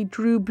actually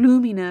drew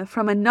Blumine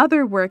from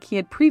another work he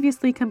had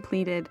previously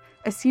completed,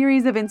 a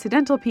series of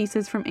incidental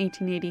pieces from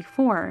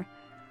 1884.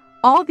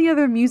 All the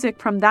other music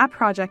from that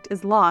project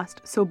is lost,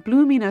 so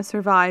Blumine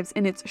survives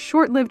in its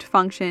short-lived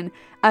function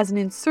as an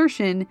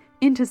insertion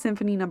into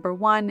Symphony No.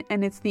 1,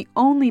 and it's the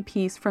only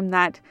piece from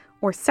that,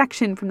 or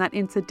section from that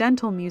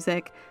incidental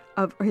music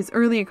of his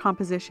earlier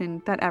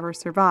composition that ever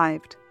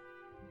survived.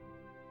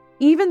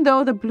 Even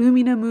though the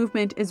Blumine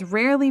movement is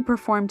rarely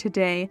performed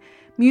today,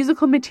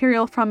 musical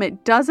material from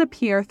it does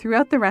appear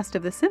throughout the rest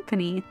of the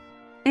symphony,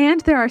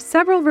 and there are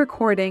several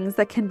recordings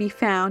that can be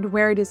found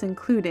where it is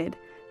included.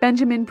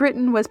 Benjamin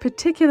Britten was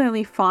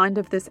particularly fond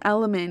of this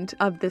element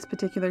of this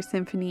particular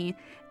symphony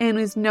and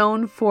is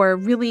known for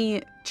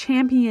really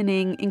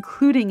championing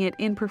including it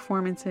in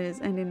performances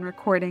and in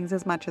recordings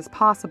as much as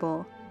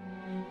possible.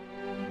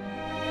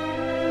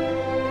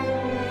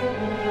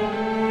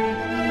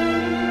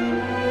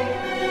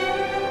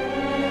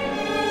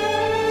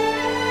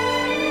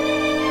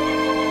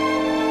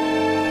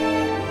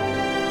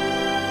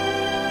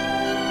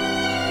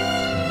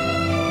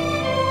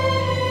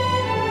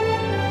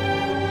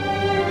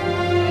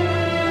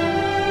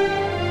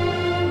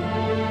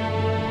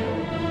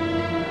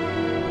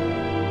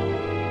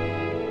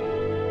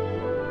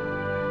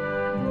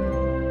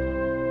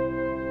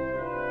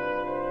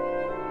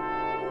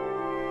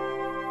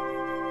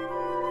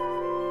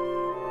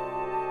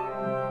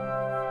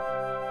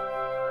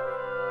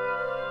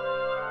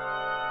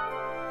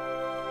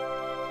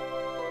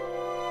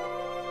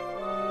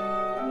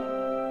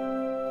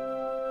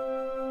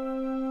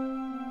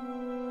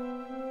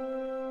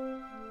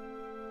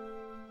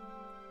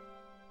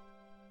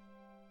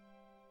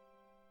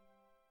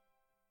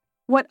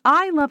 What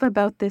I love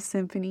about this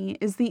symphony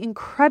is the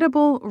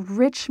incredible,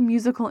 rich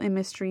musical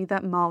imagery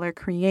that Mahler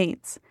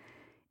creates.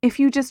 If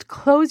you just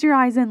close your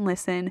eyes and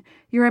listen,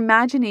 your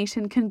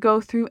imagination can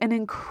go through an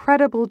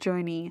incredible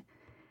journey.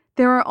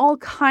 There are all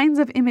kinds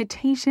of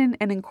imitation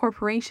and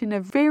incorporation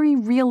of very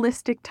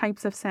realistic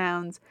types of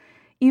sounds,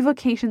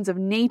 evocations of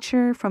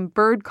nature from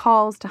bird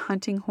calls to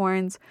hunting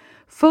horns,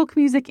 folk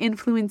music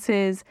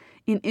influences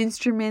in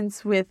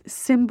instruments with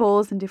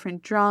cymbals and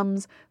different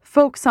drums,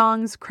 folk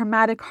songs,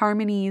 chromatic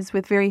harmonies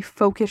with very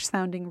folkish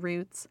sounding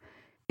roots,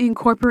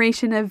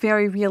 incorporation of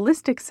very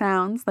realistic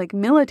sounds like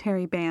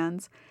military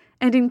bands,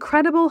 and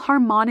incredible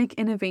harmonic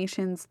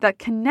innovations that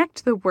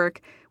connect the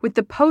work with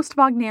the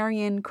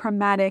post-Wagnerian,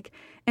 chromatic,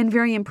 and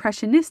very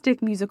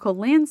impressionistic musical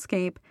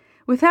landscape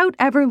without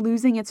ever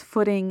losing its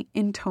footing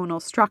in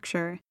tonal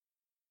structure.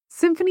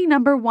 Symphony No.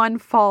 1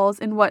 falls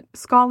in what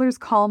scholars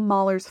call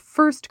Mahler's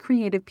first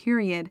creative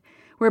period,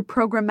 where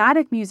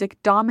programmatic music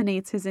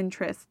dominates his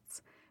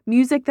interests,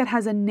 music that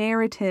has a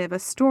narrative, a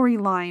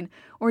storyline,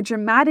 or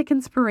dramatic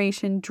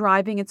inspiration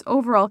driving its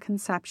overall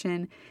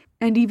conception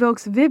and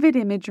evokes vivid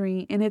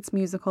imagery in its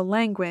musical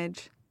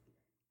language.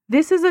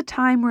 This is a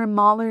time where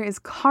Mahler is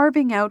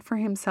carving out for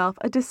himself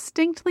a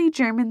distinctly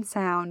German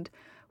sound,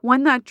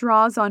 one that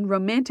draws on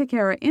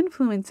Romantic-era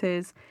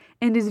influences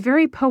and is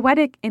very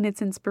poetic in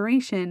its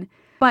inspiration,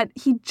 but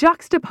he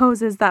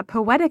juxtaposes that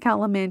poetic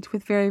element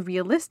with very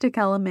realistic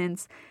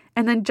elements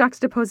and then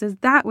juxtaposes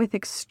that with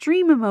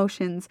extreme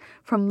emotions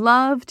from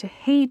love to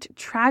hate,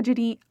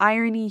 tragedy,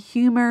 irony,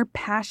 humor,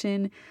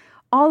 passion.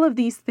 All of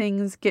these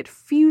things get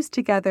fused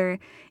together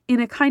in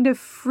a kind of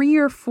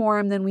freer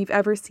form than we've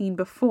ever seen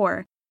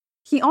before.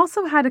 He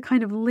also had a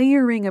kind of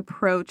layering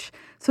approach,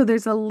 so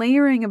there's a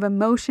layering of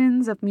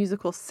emotions, of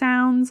musical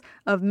sounds,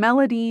 of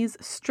melodies,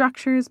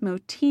 structures,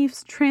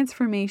 motifs,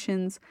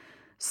 transformations,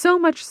 so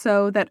much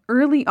so that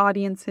early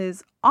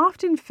audiences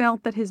often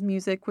felt that his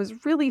music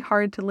was really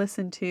hard to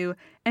listen to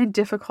and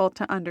difficult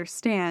to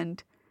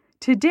understand.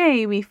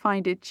 Today, we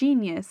find it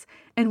genius,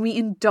 and we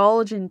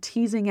indulge in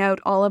teasing out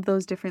all of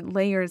those different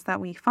layers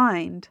that we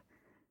find.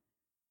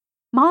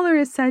 Mahler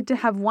is said to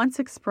have once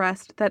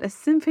expressed that a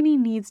symphony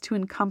needs to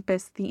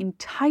encompass the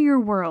entire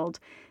world,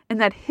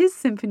 and that his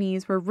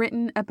symphonies were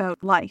written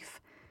about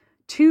life.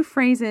 Two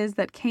phrases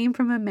that came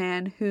from a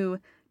man who,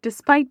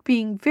 despite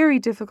being very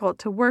difficult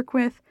to work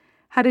with,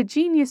 had a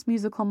genius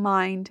musical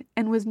mind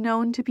and was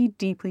known to be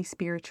deeply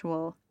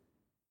spiritual.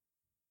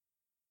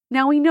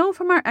 Now we know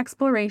from our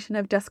exploration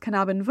of Das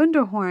Knaben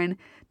Wunderhorn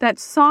that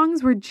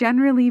songs were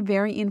generally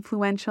very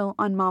influential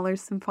on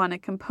Mahler's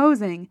symphonic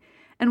composing,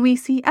 and we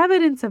see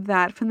evidence of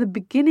that from the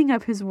beginning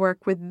of his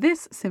work with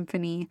this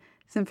symphony,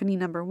 Symphony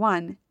No.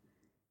 1.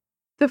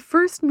 The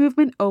first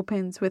movement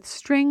opens with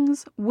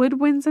strings,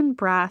 woodwinds, and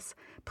brass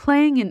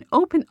playing in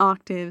open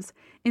octaves,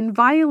 and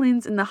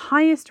violins in the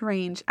highest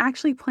range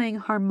actually playing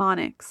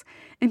harmonics.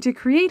 And to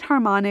create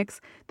harmonics,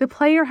 the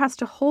player has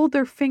to hold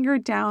their finger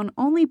down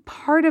only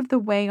part of the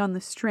way on the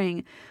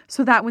string,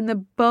 so that when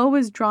the bow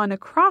is drawn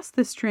across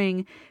the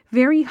string,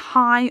 very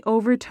high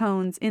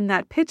overtones in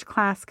that pitch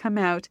class come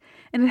out,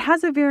 and it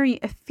has a very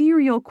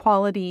ethereal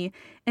quality,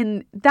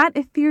 and that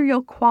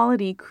ethereal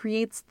quality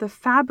creates the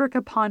fabric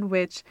upon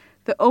which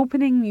the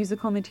opening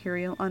musical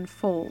material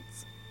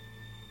unfolds.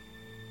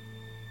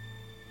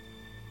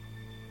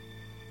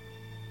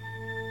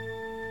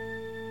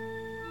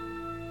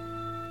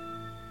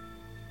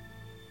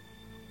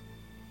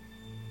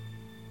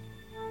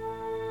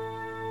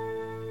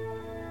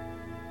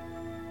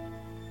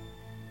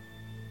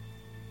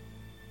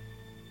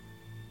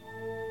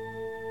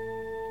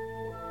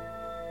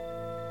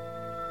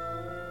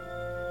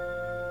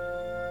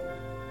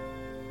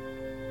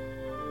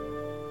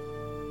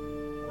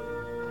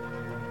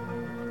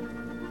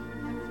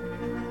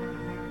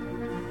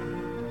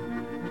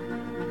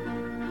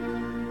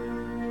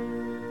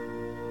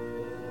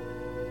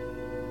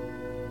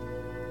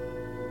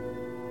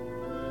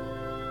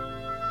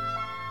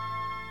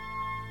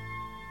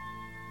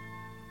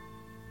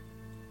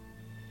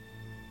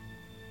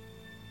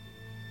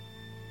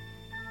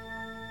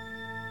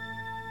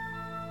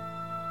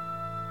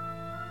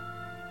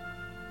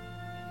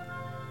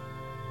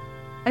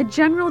 A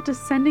general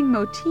descending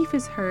motif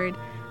is heard,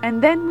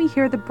 and then we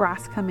hear the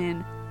brass come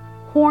in,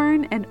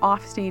 horn and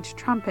offstage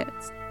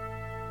trumpets.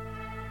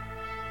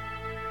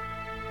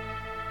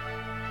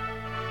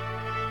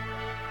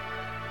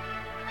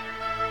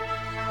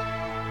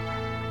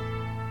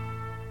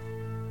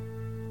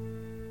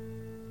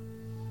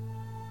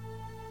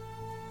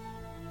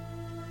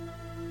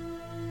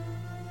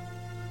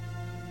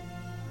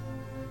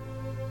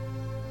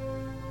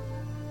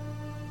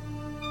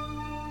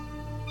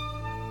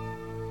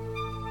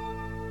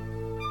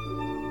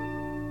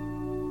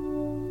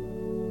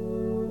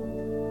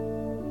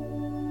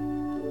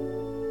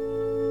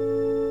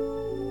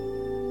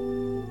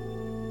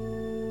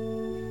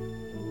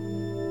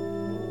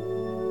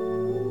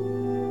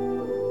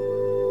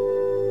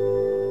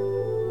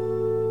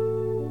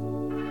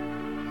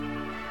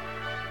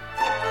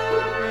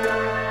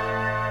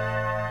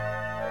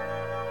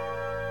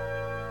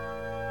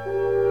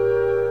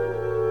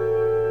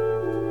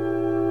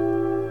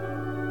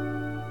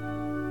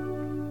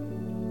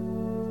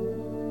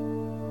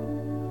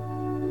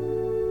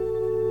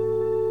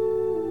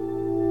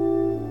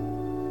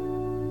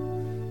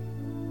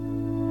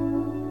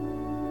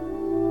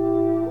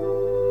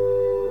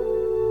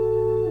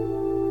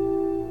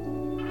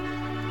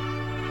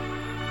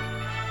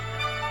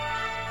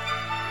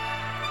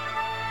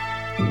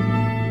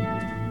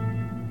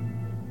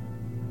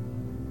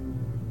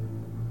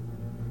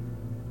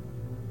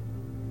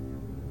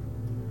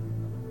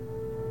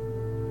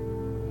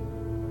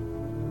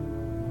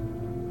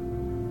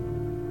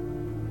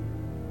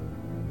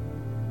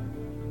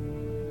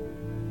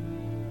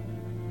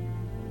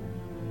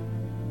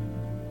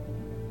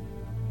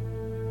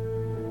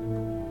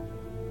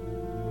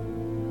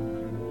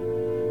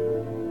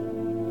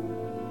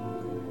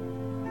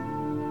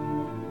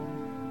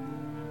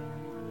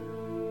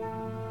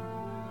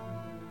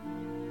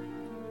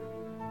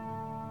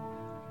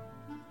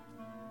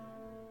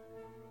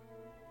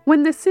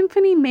 When the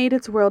symphony made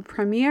its world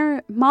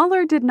premiere,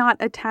 Mahler did not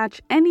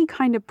attach any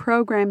kind of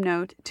program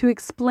note to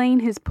explain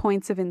his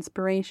points of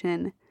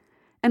inspiration.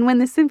 And when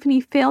the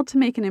symphony failed to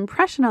make an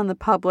impression on the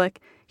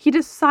public, he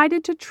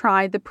decided to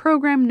try the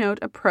program note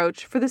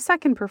approach for the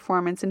second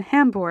performance in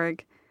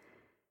Hamburg.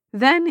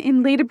 Then,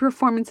 in later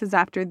performances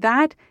after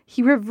that,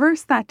 he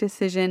reversed that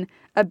decision,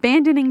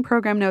 abandoning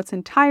program notes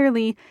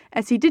entirely,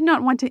 as he did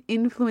not want to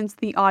influence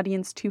the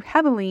audience too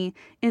heavily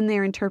in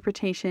their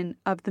interpretation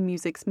of the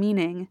music's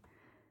meaning.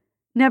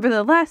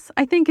 Nevertheless,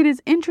 I think it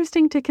is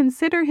interesting to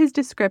consider his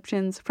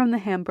descriptions from the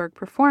Hamburg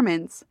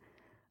performance.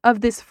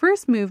 Of this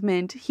first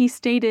movement, he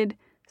stated,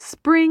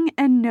 "Spring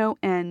and no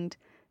end.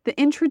 The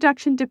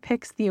introduction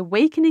depicts the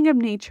awakening of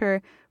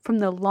nature from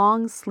the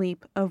long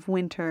sleep of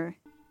winter."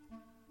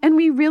 And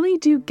we really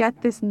do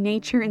get this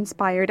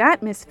nature-inspired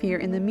atmosphere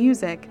in the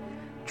music.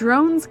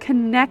 Drones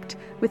connect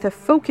with a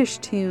folkish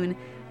tune,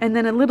 and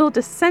then a little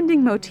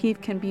descending motif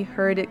can be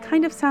heard. It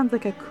kind of sounds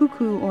like a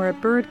cuckoo or a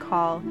bird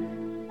call.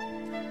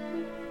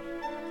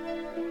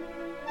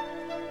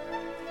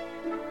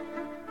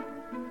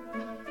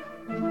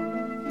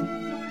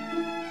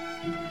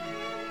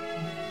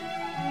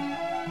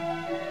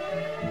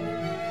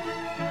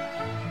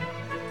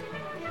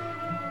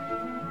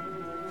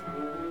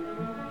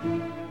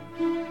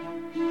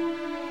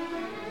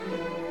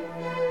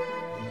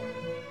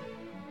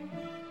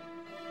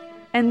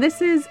 And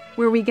this is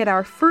where we get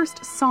our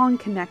first song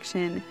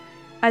connection,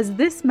 as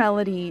this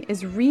melody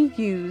is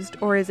reused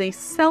or is a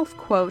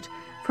self-quote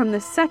from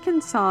the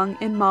second song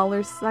in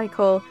Mahler's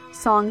cycle,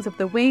 Songs of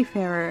the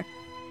Wayfarer.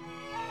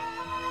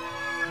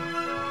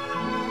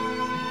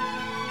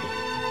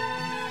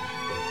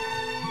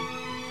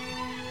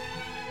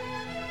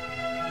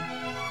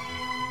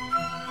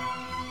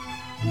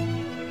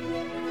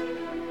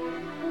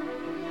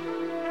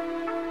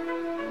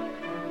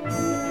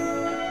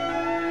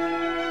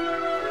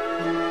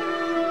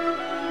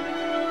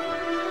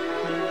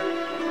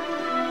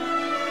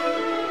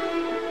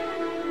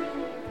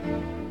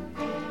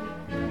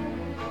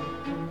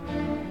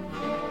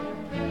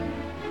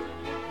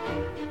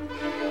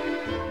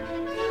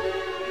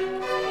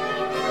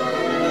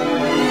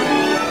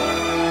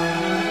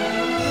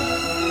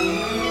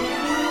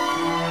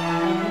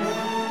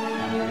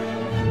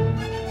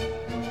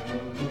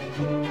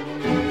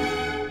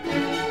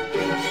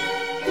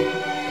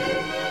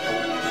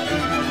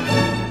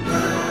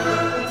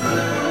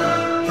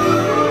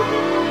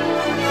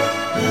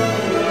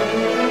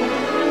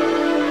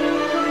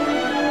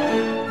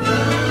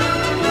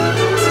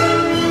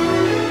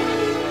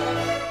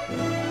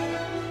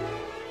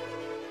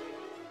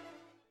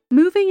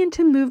 Moving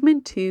into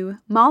Movement 2,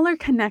 Mahler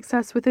connects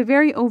us with a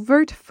very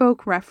overt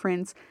folk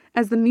reference,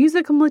 as the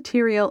musical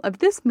material of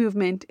this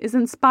movement is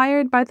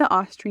inspired by the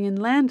Austrian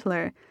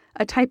Ländler,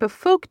 a type of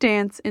folk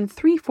dance in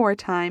 3/4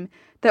 time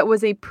that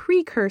was a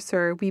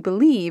precursor, we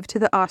believe, to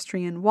the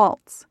Austrian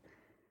waltz.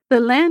 The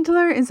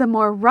Ländler is a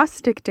more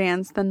rustic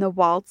dance than the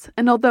waltz,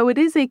 and although it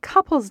is a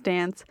couples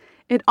dance,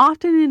 it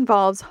often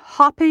involves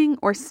hopping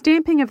or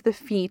stamping of the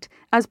feet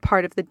as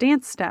part of the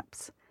dance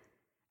steps.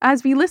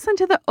 As we listen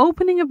to the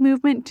opening of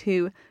Movement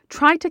 2,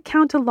 try to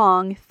count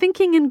along,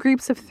 thinking in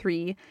groups of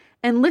 3,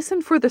 and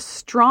listen for the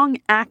strong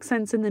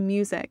accents in the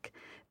music.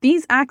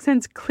 These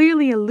accents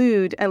clearly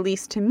allude, at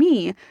least to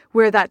me,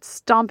 where that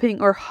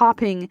stomping or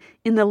hopping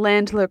in the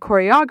Ländler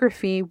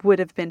choreography would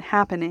have been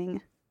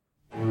happening.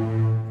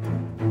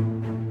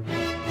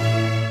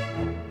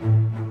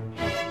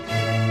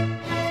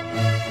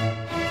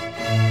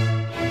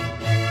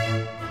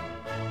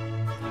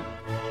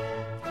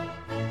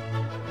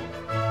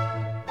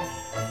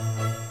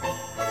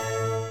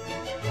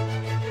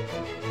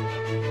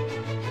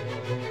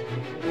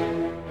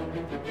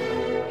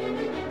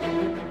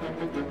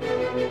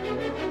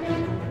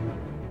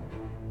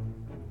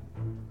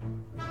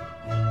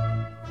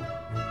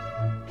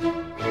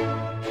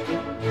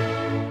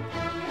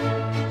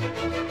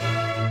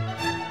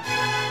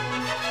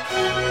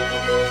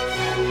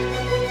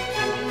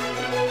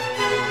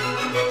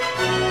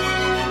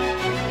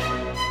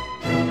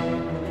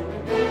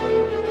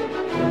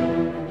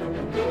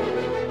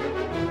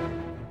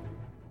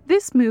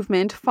 This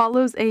movement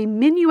follows a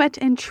minuet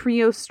and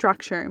trio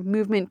structure,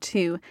 Movement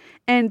 2,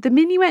 and the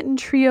minuet and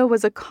trio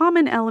was a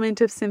common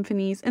element of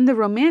symphonies in the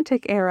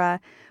Romantic era,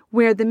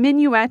 where the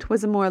minuet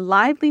was a more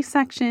lively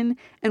section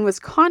and was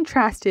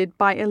contrasted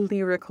by a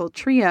lyrical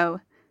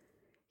trio.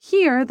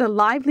 Here, the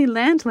lively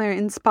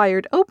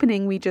Ländler-inspired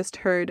opening we just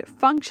heard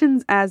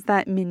functions as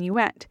that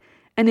minuet,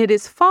 and it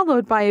is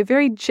followed by a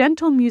very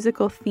gentle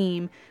musical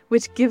theme,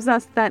 which gives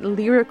us that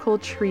lyrical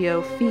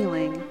trio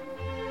feeling.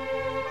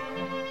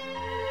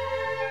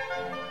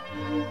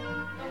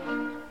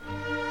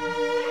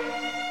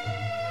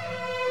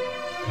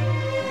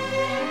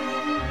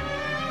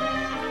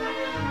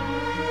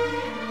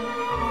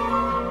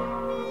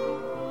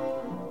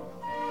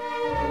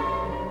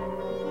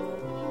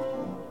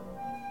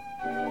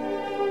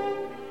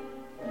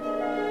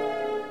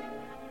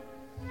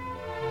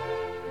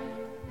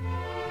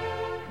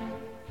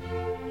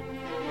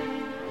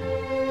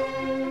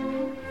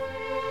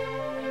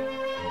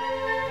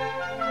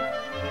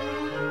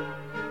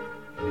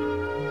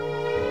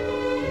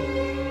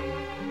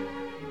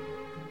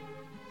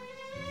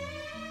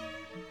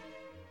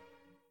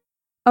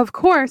 Of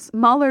course,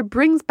 Mahler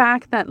brings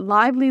back that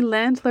lively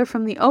Ländler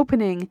from the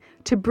opening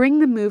to bring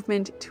the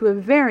movement to a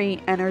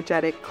very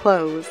energetic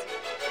close.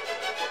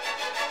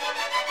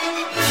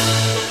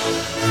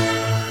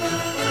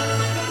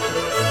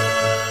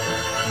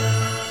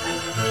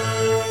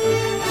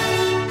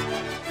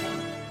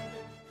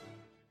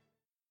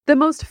 The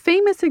most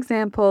famous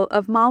example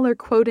of Mahler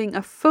quoting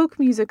a folk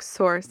music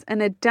source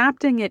and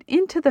adapting it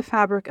into the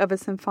fabric of a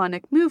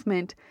symphonic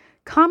movement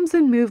comes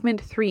in Movement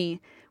 3,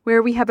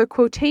 where we have a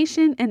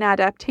quotation and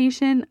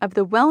adaptation of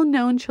the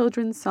well-known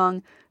children's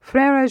song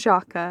Frère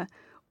Jacques,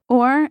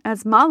 or,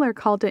 as Mahler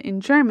called it in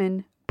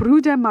German,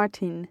 Bruder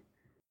Martin.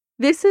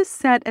 This is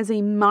set as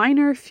a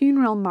minor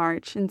funeral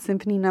march in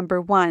Symphony No.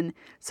 1,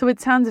 so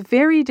it sounds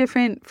very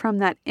different from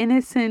that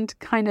innocent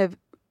kind of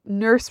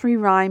nursery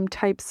rhyme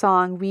type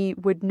song we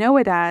would know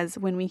it as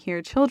when we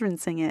hear children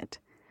sing it.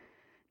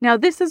 Now,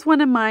 this is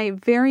one of my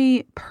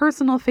very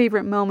personal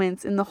favorite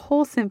moments in the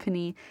whole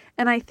symphony,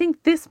 and I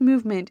think this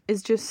movement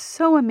is just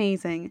so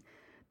amazing.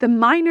 The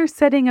minor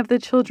setting of the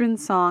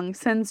children's song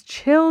sends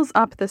chills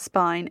up the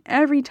spine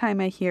every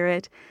time I hear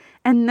it,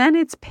 and then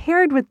it's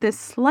paired with this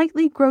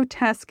slightly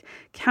grotesque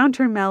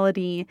counter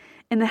melody,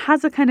 and it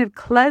has a kind of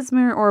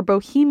klezmer or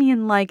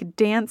bohemian-like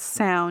dance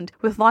sound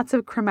with lots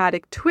of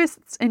chromatic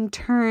twists and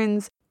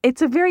turns.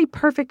 It's a very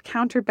perfect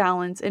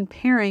counterbalance and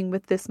pairing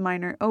with this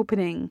minor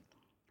opening.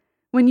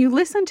 When you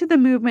listen to the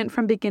movement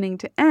from beginning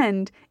to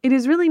end, it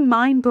is really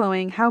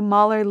mind-blowing how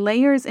Mahler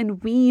layers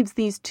and weaves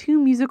these two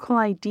musical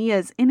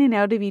ideas in and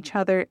out of each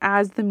other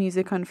as the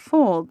music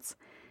unfolds.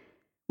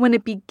 When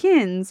it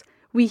begins,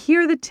 we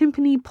hear the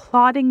timpani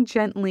plodding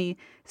gently,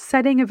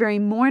 setting a very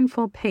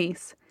mournful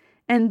pace,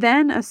 and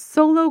then a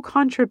solo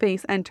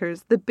contrabass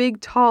enters, the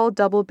big tall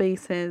double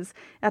basses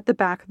at the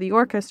back of the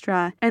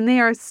orchestra, and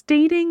they are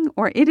stating,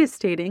 or it is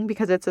stating,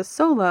 because it's a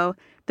solo,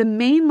 the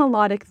main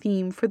melodic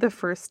theme for the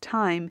first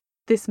time,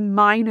 this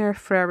minor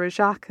Frère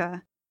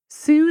Jacques.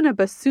 Soon a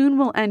bassoon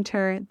will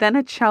enter, then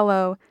a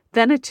cello,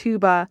 then a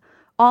tuba,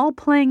 all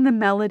playing the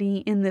melody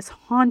in this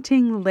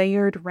haunting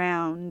layered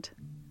round.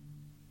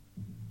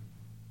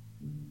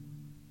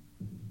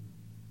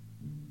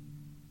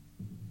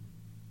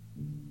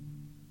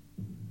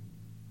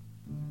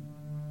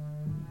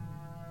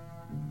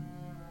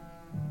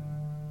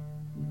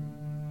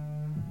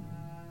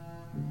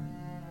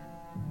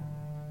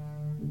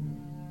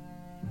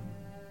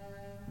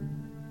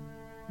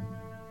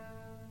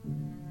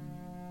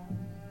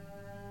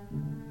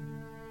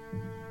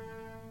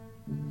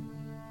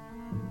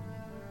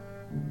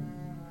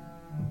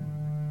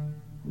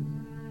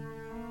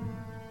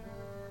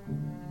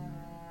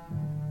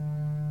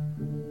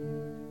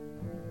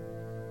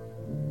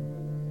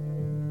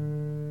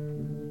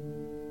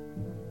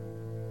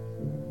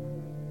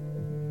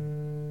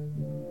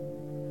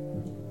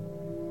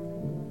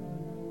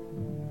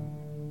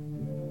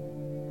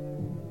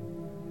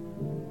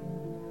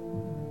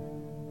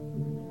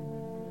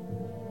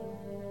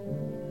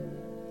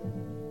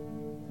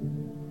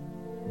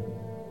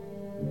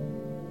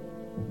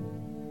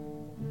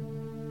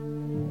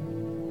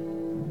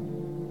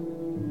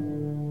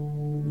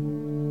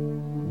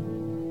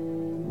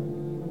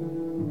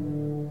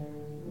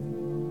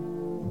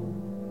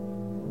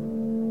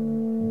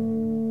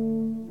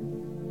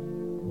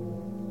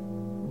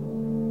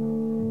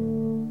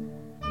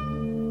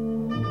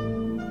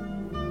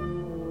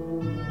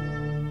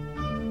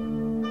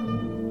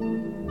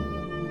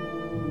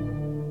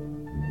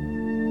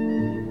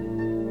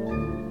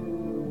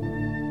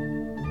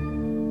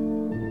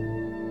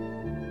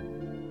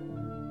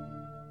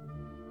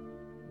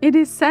 It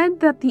is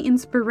said that the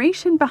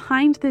inspiration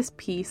behind this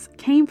piece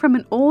came from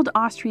an old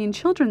Austrian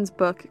children's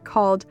book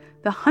called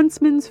The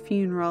Huntsman's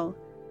Funeral.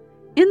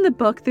 In the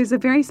book, there's a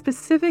very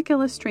specific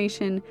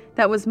illustration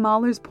that was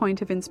Mahler's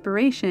point of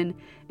inspiration,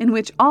 in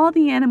which all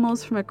the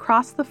animals from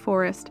across the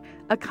forest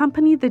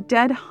accompany the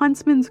dead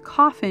huntsman's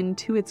coffin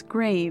to its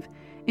grave,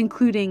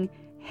 including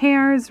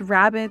hares,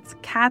 rabbits,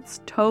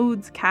 cats,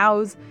 toads,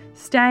 cows,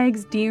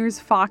 stags, deers,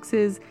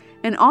 foxes,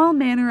 and all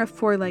manner of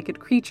four-legged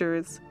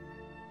creatures.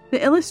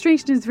 The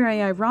illustration is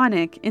very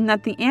ironic in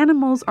that the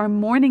animals are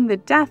mourning the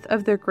death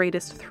of their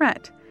greatest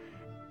threat,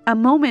 a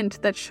moment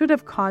that should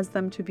have caused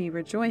them to be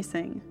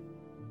rejoicing.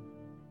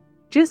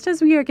 Just as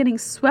we are getting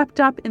swept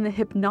up in the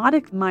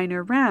hypnotic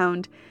minor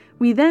round,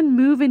 we then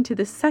move into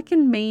the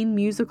second main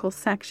musical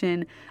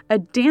section, a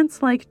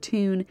dance-like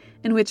tune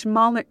in which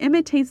Mahler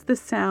imitates the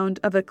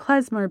sound of a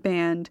klezmer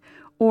band,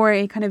 or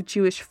a kind of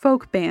Jewish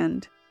folk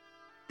band.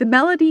 The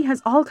melody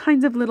has all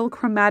kinds of little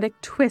chromatic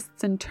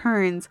twists and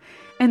turns,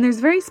 and there's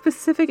very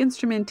specific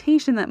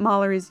instrumentation that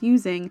Mahler is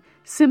using,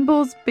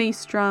 cymbals,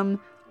 bass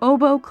drum,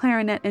 oboe,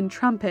 clarinet, and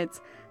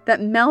trumpets,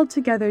 that meld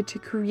together to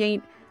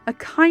create a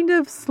kind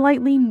of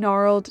slightly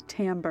gnarled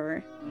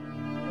timbre.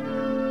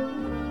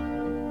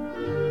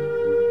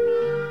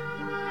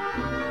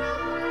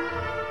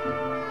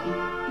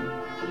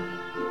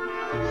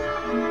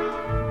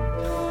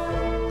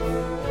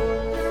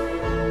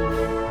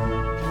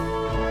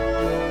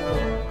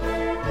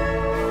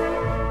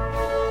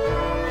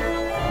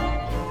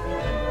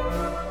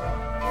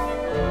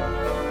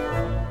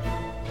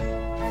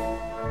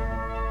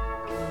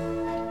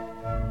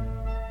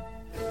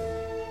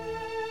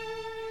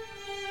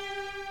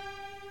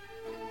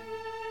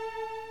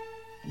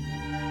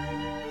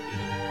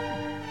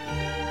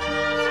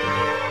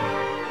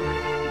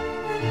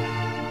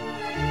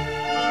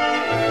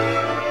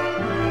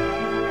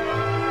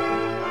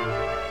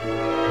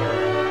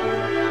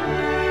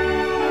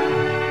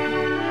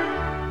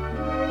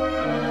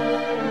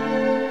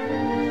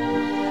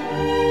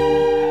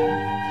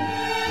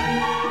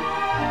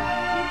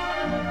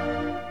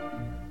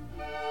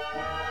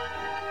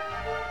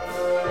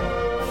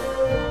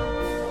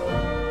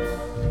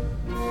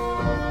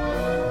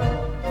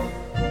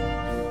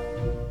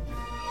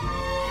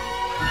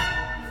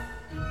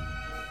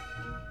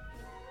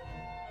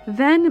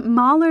 Then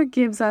Mahler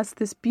gives us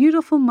this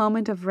beautiful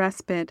moment of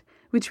respite,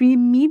 which we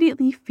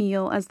immediately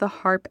feel as the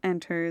harp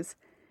enters.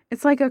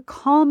 It's like a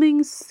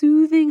calming,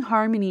 soothing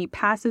harmony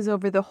passes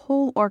over the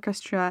whole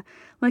orchestra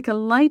like a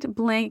light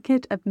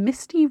blanket of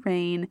misty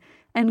rain,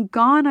 and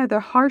gone are the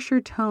harsher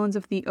tones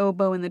of the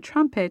oboe and the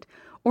trumpet,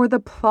 or the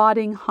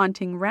plodding,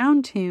 haunting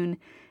round tune,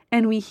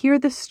 and we hear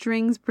the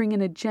strings bring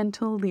in a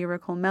gentle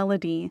lyrical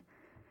melody.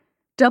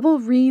 Double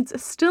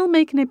reeds still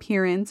make an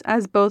appearance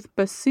as both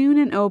bassoon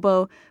and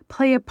oboe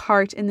play a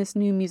part in this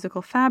new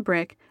musical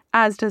fabric,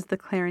 as does the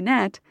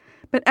clarinet,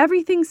 but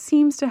everything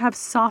seems to have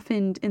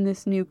softened in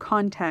this new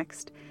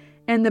context,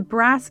 and the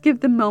brass give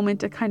the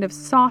moment a kind of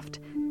soft,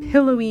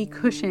 pillowy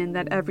cushion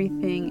that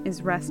everything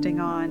is resting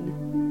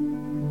on.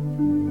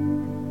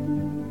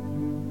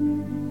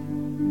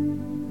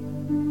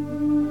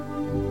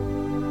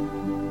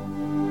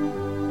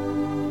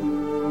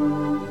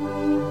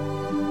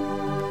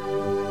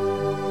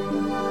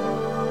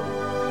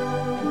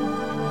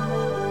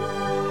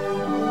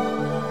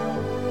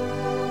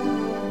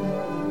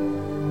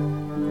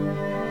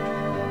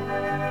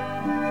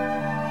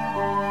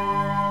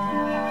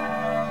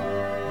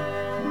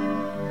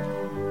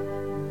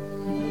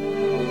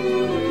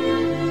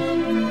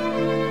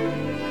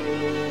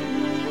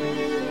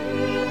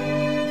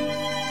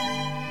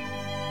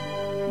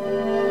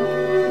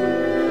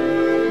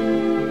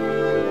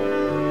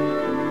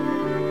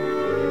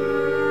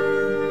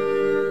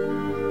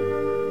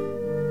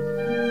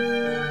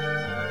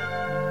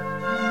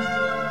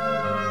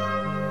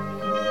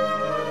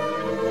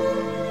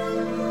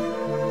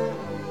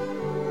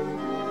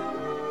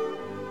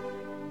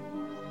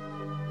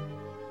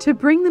 To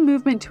bring the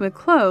movement to a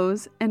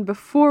close, and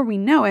before we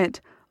know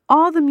it,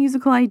 all the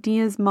musical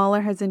ideas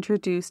Mahler has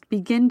introduced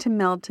begin to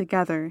meld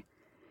together.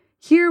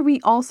 Here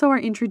we also are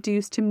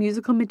introduced to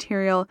musical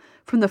material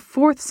from the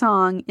fourth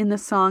song in the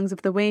Songs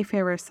of the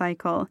Wayfarer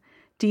cycle,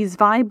 Die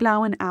zwei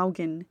blauen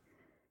Augen.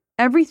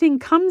 Everything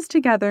comes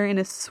together in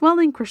a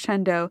swelling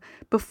crescendo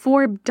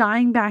before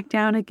dying back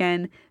down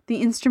again,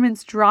 the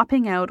instruments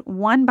dropping out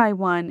one by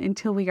one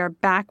until we are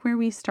back where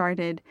we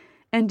started,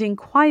 ending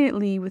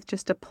quietly with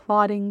just a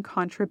plodding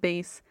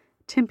contrabass,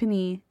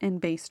 timpani,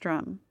 and bass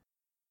drum.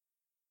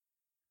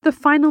 The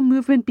final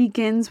movement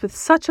begins with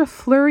such a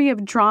flurry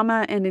of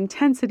drama and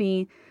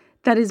intensity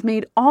that is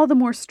made all the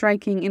more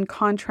striking in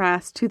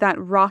contrast to that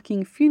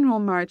rocking funeral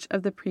march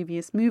of the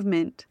previous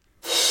movement.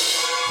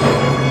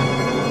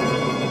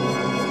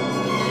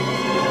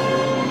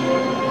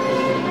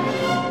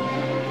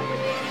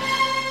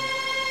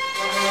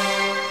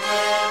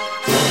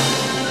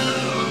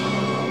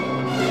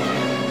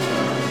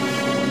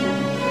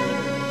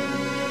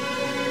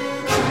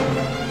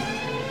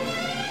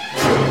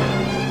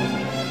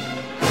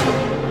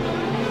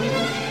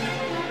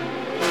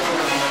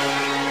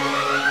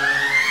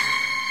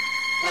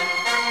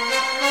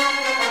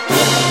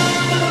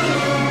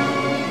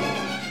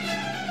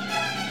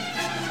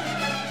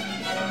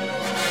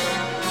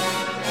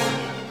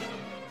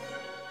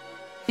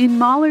 In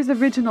Mahler's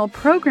original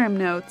program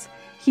notes,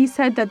 he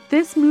said that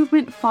this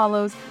movement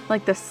follows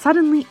like the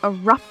suddenly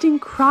erupting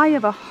cry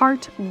of a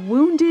heart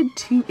wounded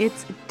to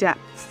its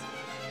depths.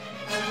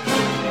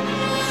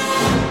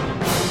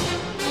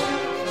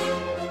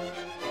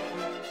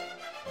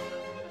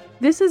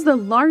 This is the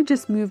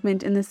largest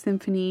movement in the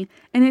symphony,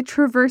 and it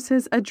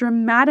traverses a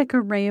dramatic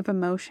array of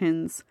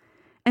emotions.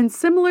 And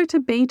similar to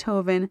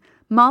Beethoven,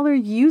 Mahler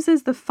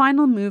uses the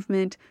final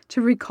movement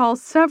to recall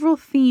several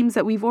themes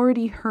that we've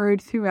already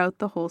heard throughout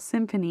the whole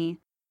symphony.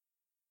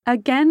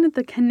 Again,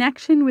 the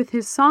connection with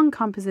his song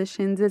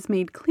compositions is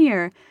made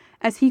clear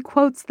as he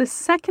quotes the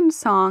second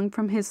song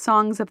from his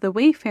Songs of the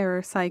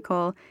Wayfarer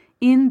cycle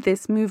in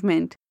this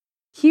movement.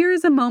 Here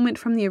is a moment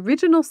from the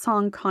original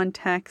song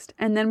context,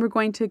 and then we're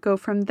going to go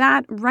from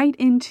that right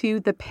into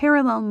the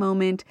parallel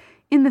moment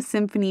in the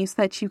symphony so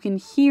that you can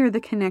hear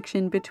the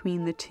connection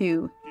between the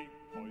two.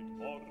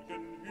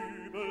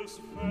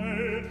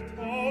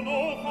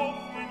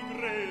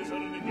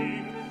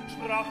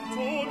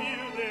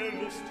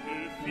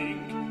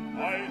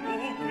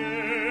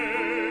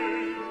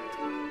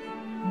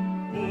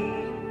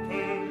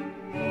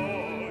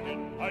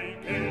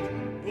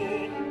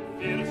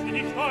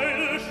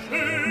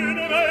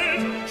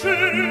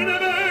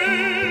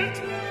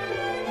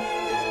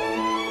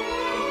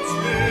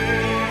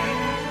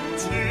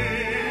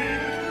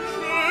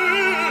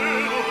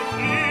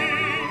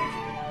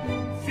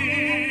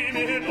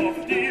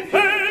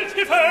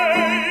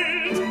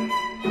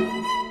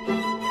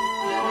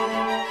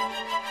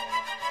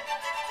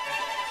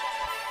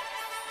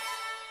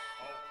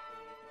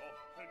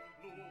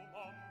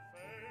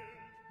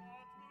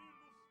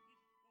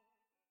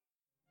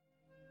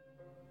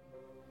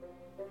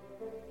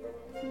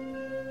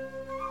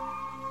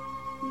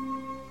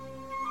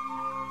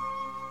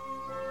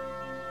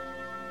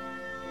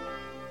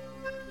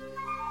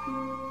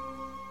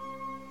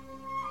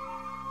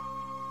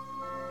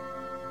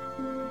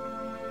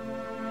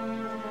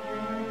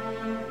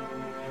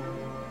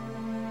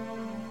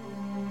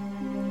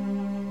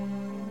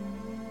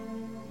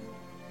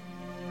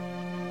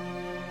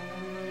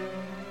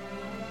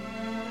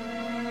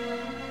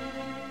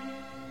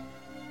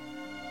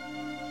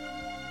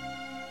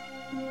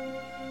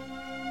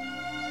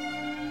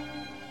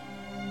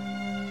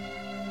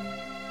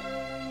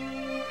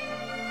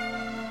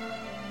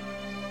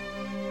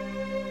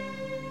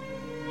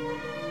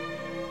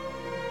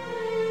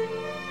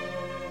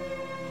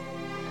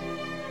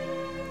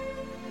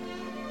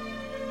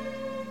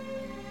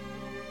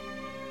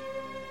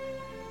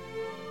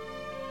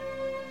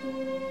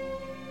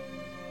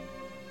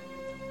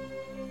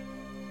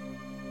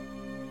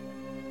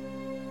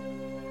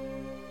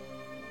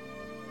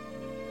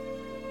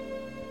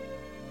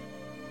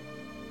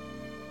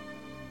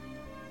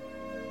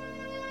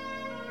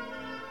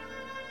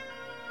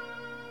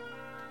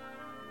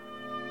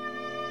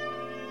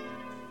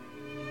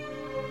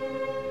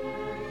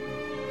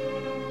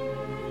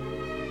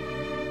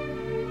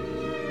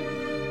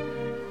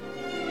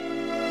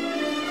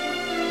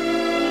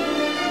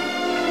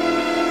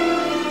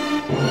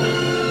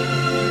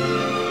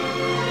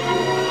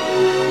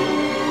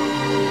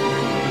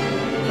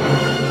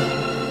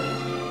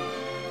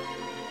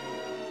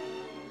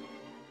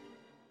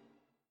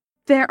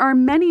 There are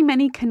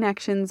many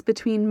connections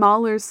between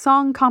Mahler's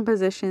song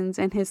compositions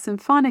and his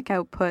symphonic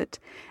output,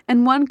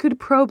 and one could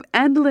probe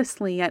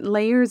endlessly at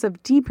layers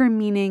of deeper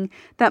meaning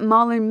that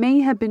Mahler may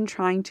have been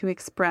trying to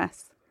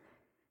express.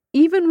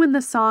 Even when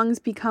the songs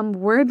become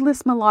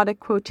wordless melodic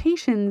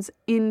quotations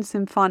in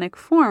symphonic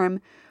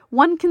form,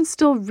 one can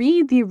still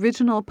read the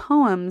original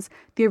poems,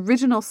 the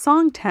original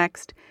song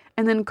text,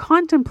 and then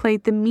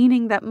contemplate the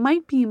meaning that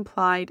might be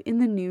implied in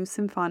the new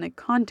symphonic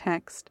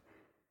context.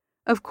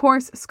 Of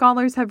course,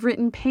 scholars have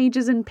written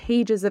pages and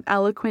pages of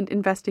eloquent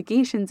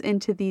investigations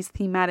into these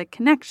thematic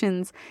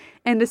connections,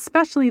 and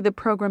especially the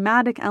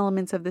programmatic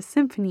elements of the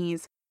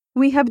symphonies.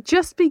 We have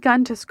just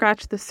begun to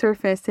scratch the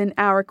surface in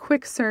our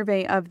quick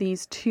survey of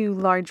these two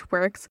large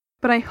works,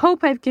 but I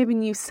hope I've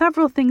given you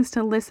several things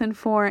to listen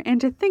for and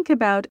to think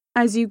about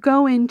as you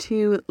go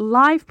into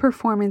live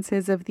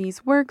performances of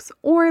these works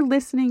or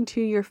listening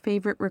to your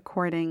favorite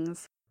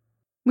recordings.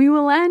 We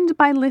will end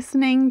by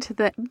listening to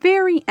the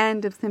very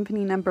end of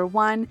Symphony No.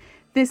 1.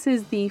 This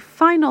is the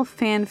final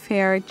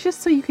fanfare,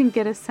 just so you can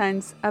get a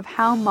sense of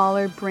how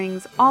Mahler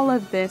brings all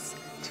of this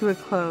to a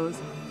close.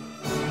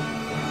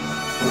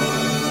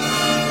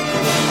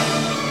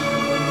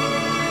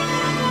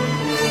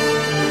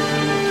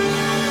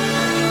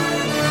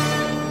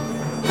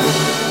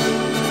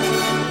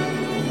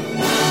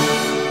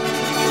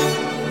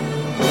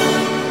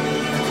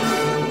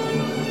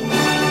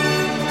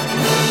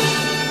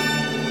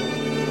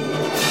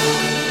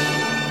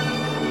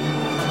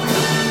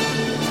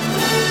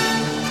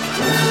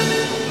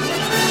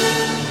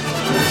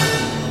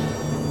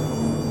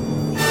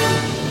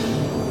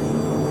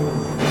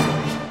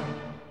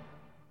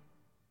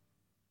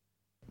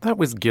 That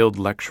was Guild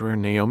lecturer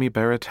Naomi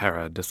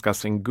Barrettera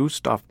discussing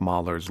Gustav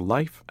Mahler's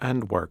life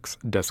and works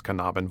Des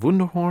Knaben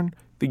Wunderhorn,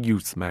 The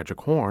Youth's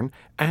Magic Horn,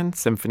 and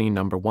Symphony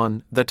No.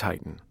 1, The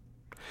Titan.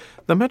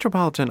 The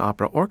Metropolitan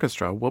Opera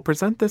Orchestra will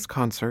present this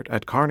concert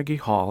at Carnegie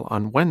Hall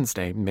on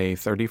Wednesday, May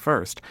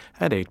 31st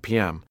at 8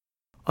 p.m.,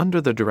 under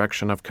the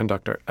direction of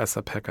conductor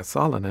Esa-Pekka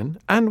Salonen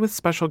and with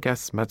special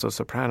guests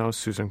mezzo-soprano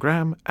Susan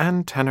Graham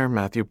and tenor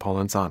Matthew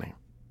Polenzani.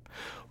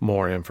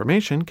 More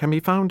information can be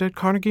found at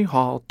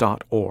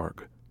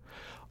carnegiehall.org.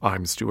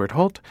 I'm Stuart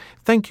Holt.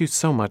 Thank you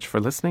so much for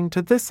listening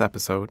to this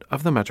episode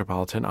of the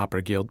Metropolitan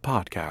Opera Guild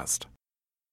podcast.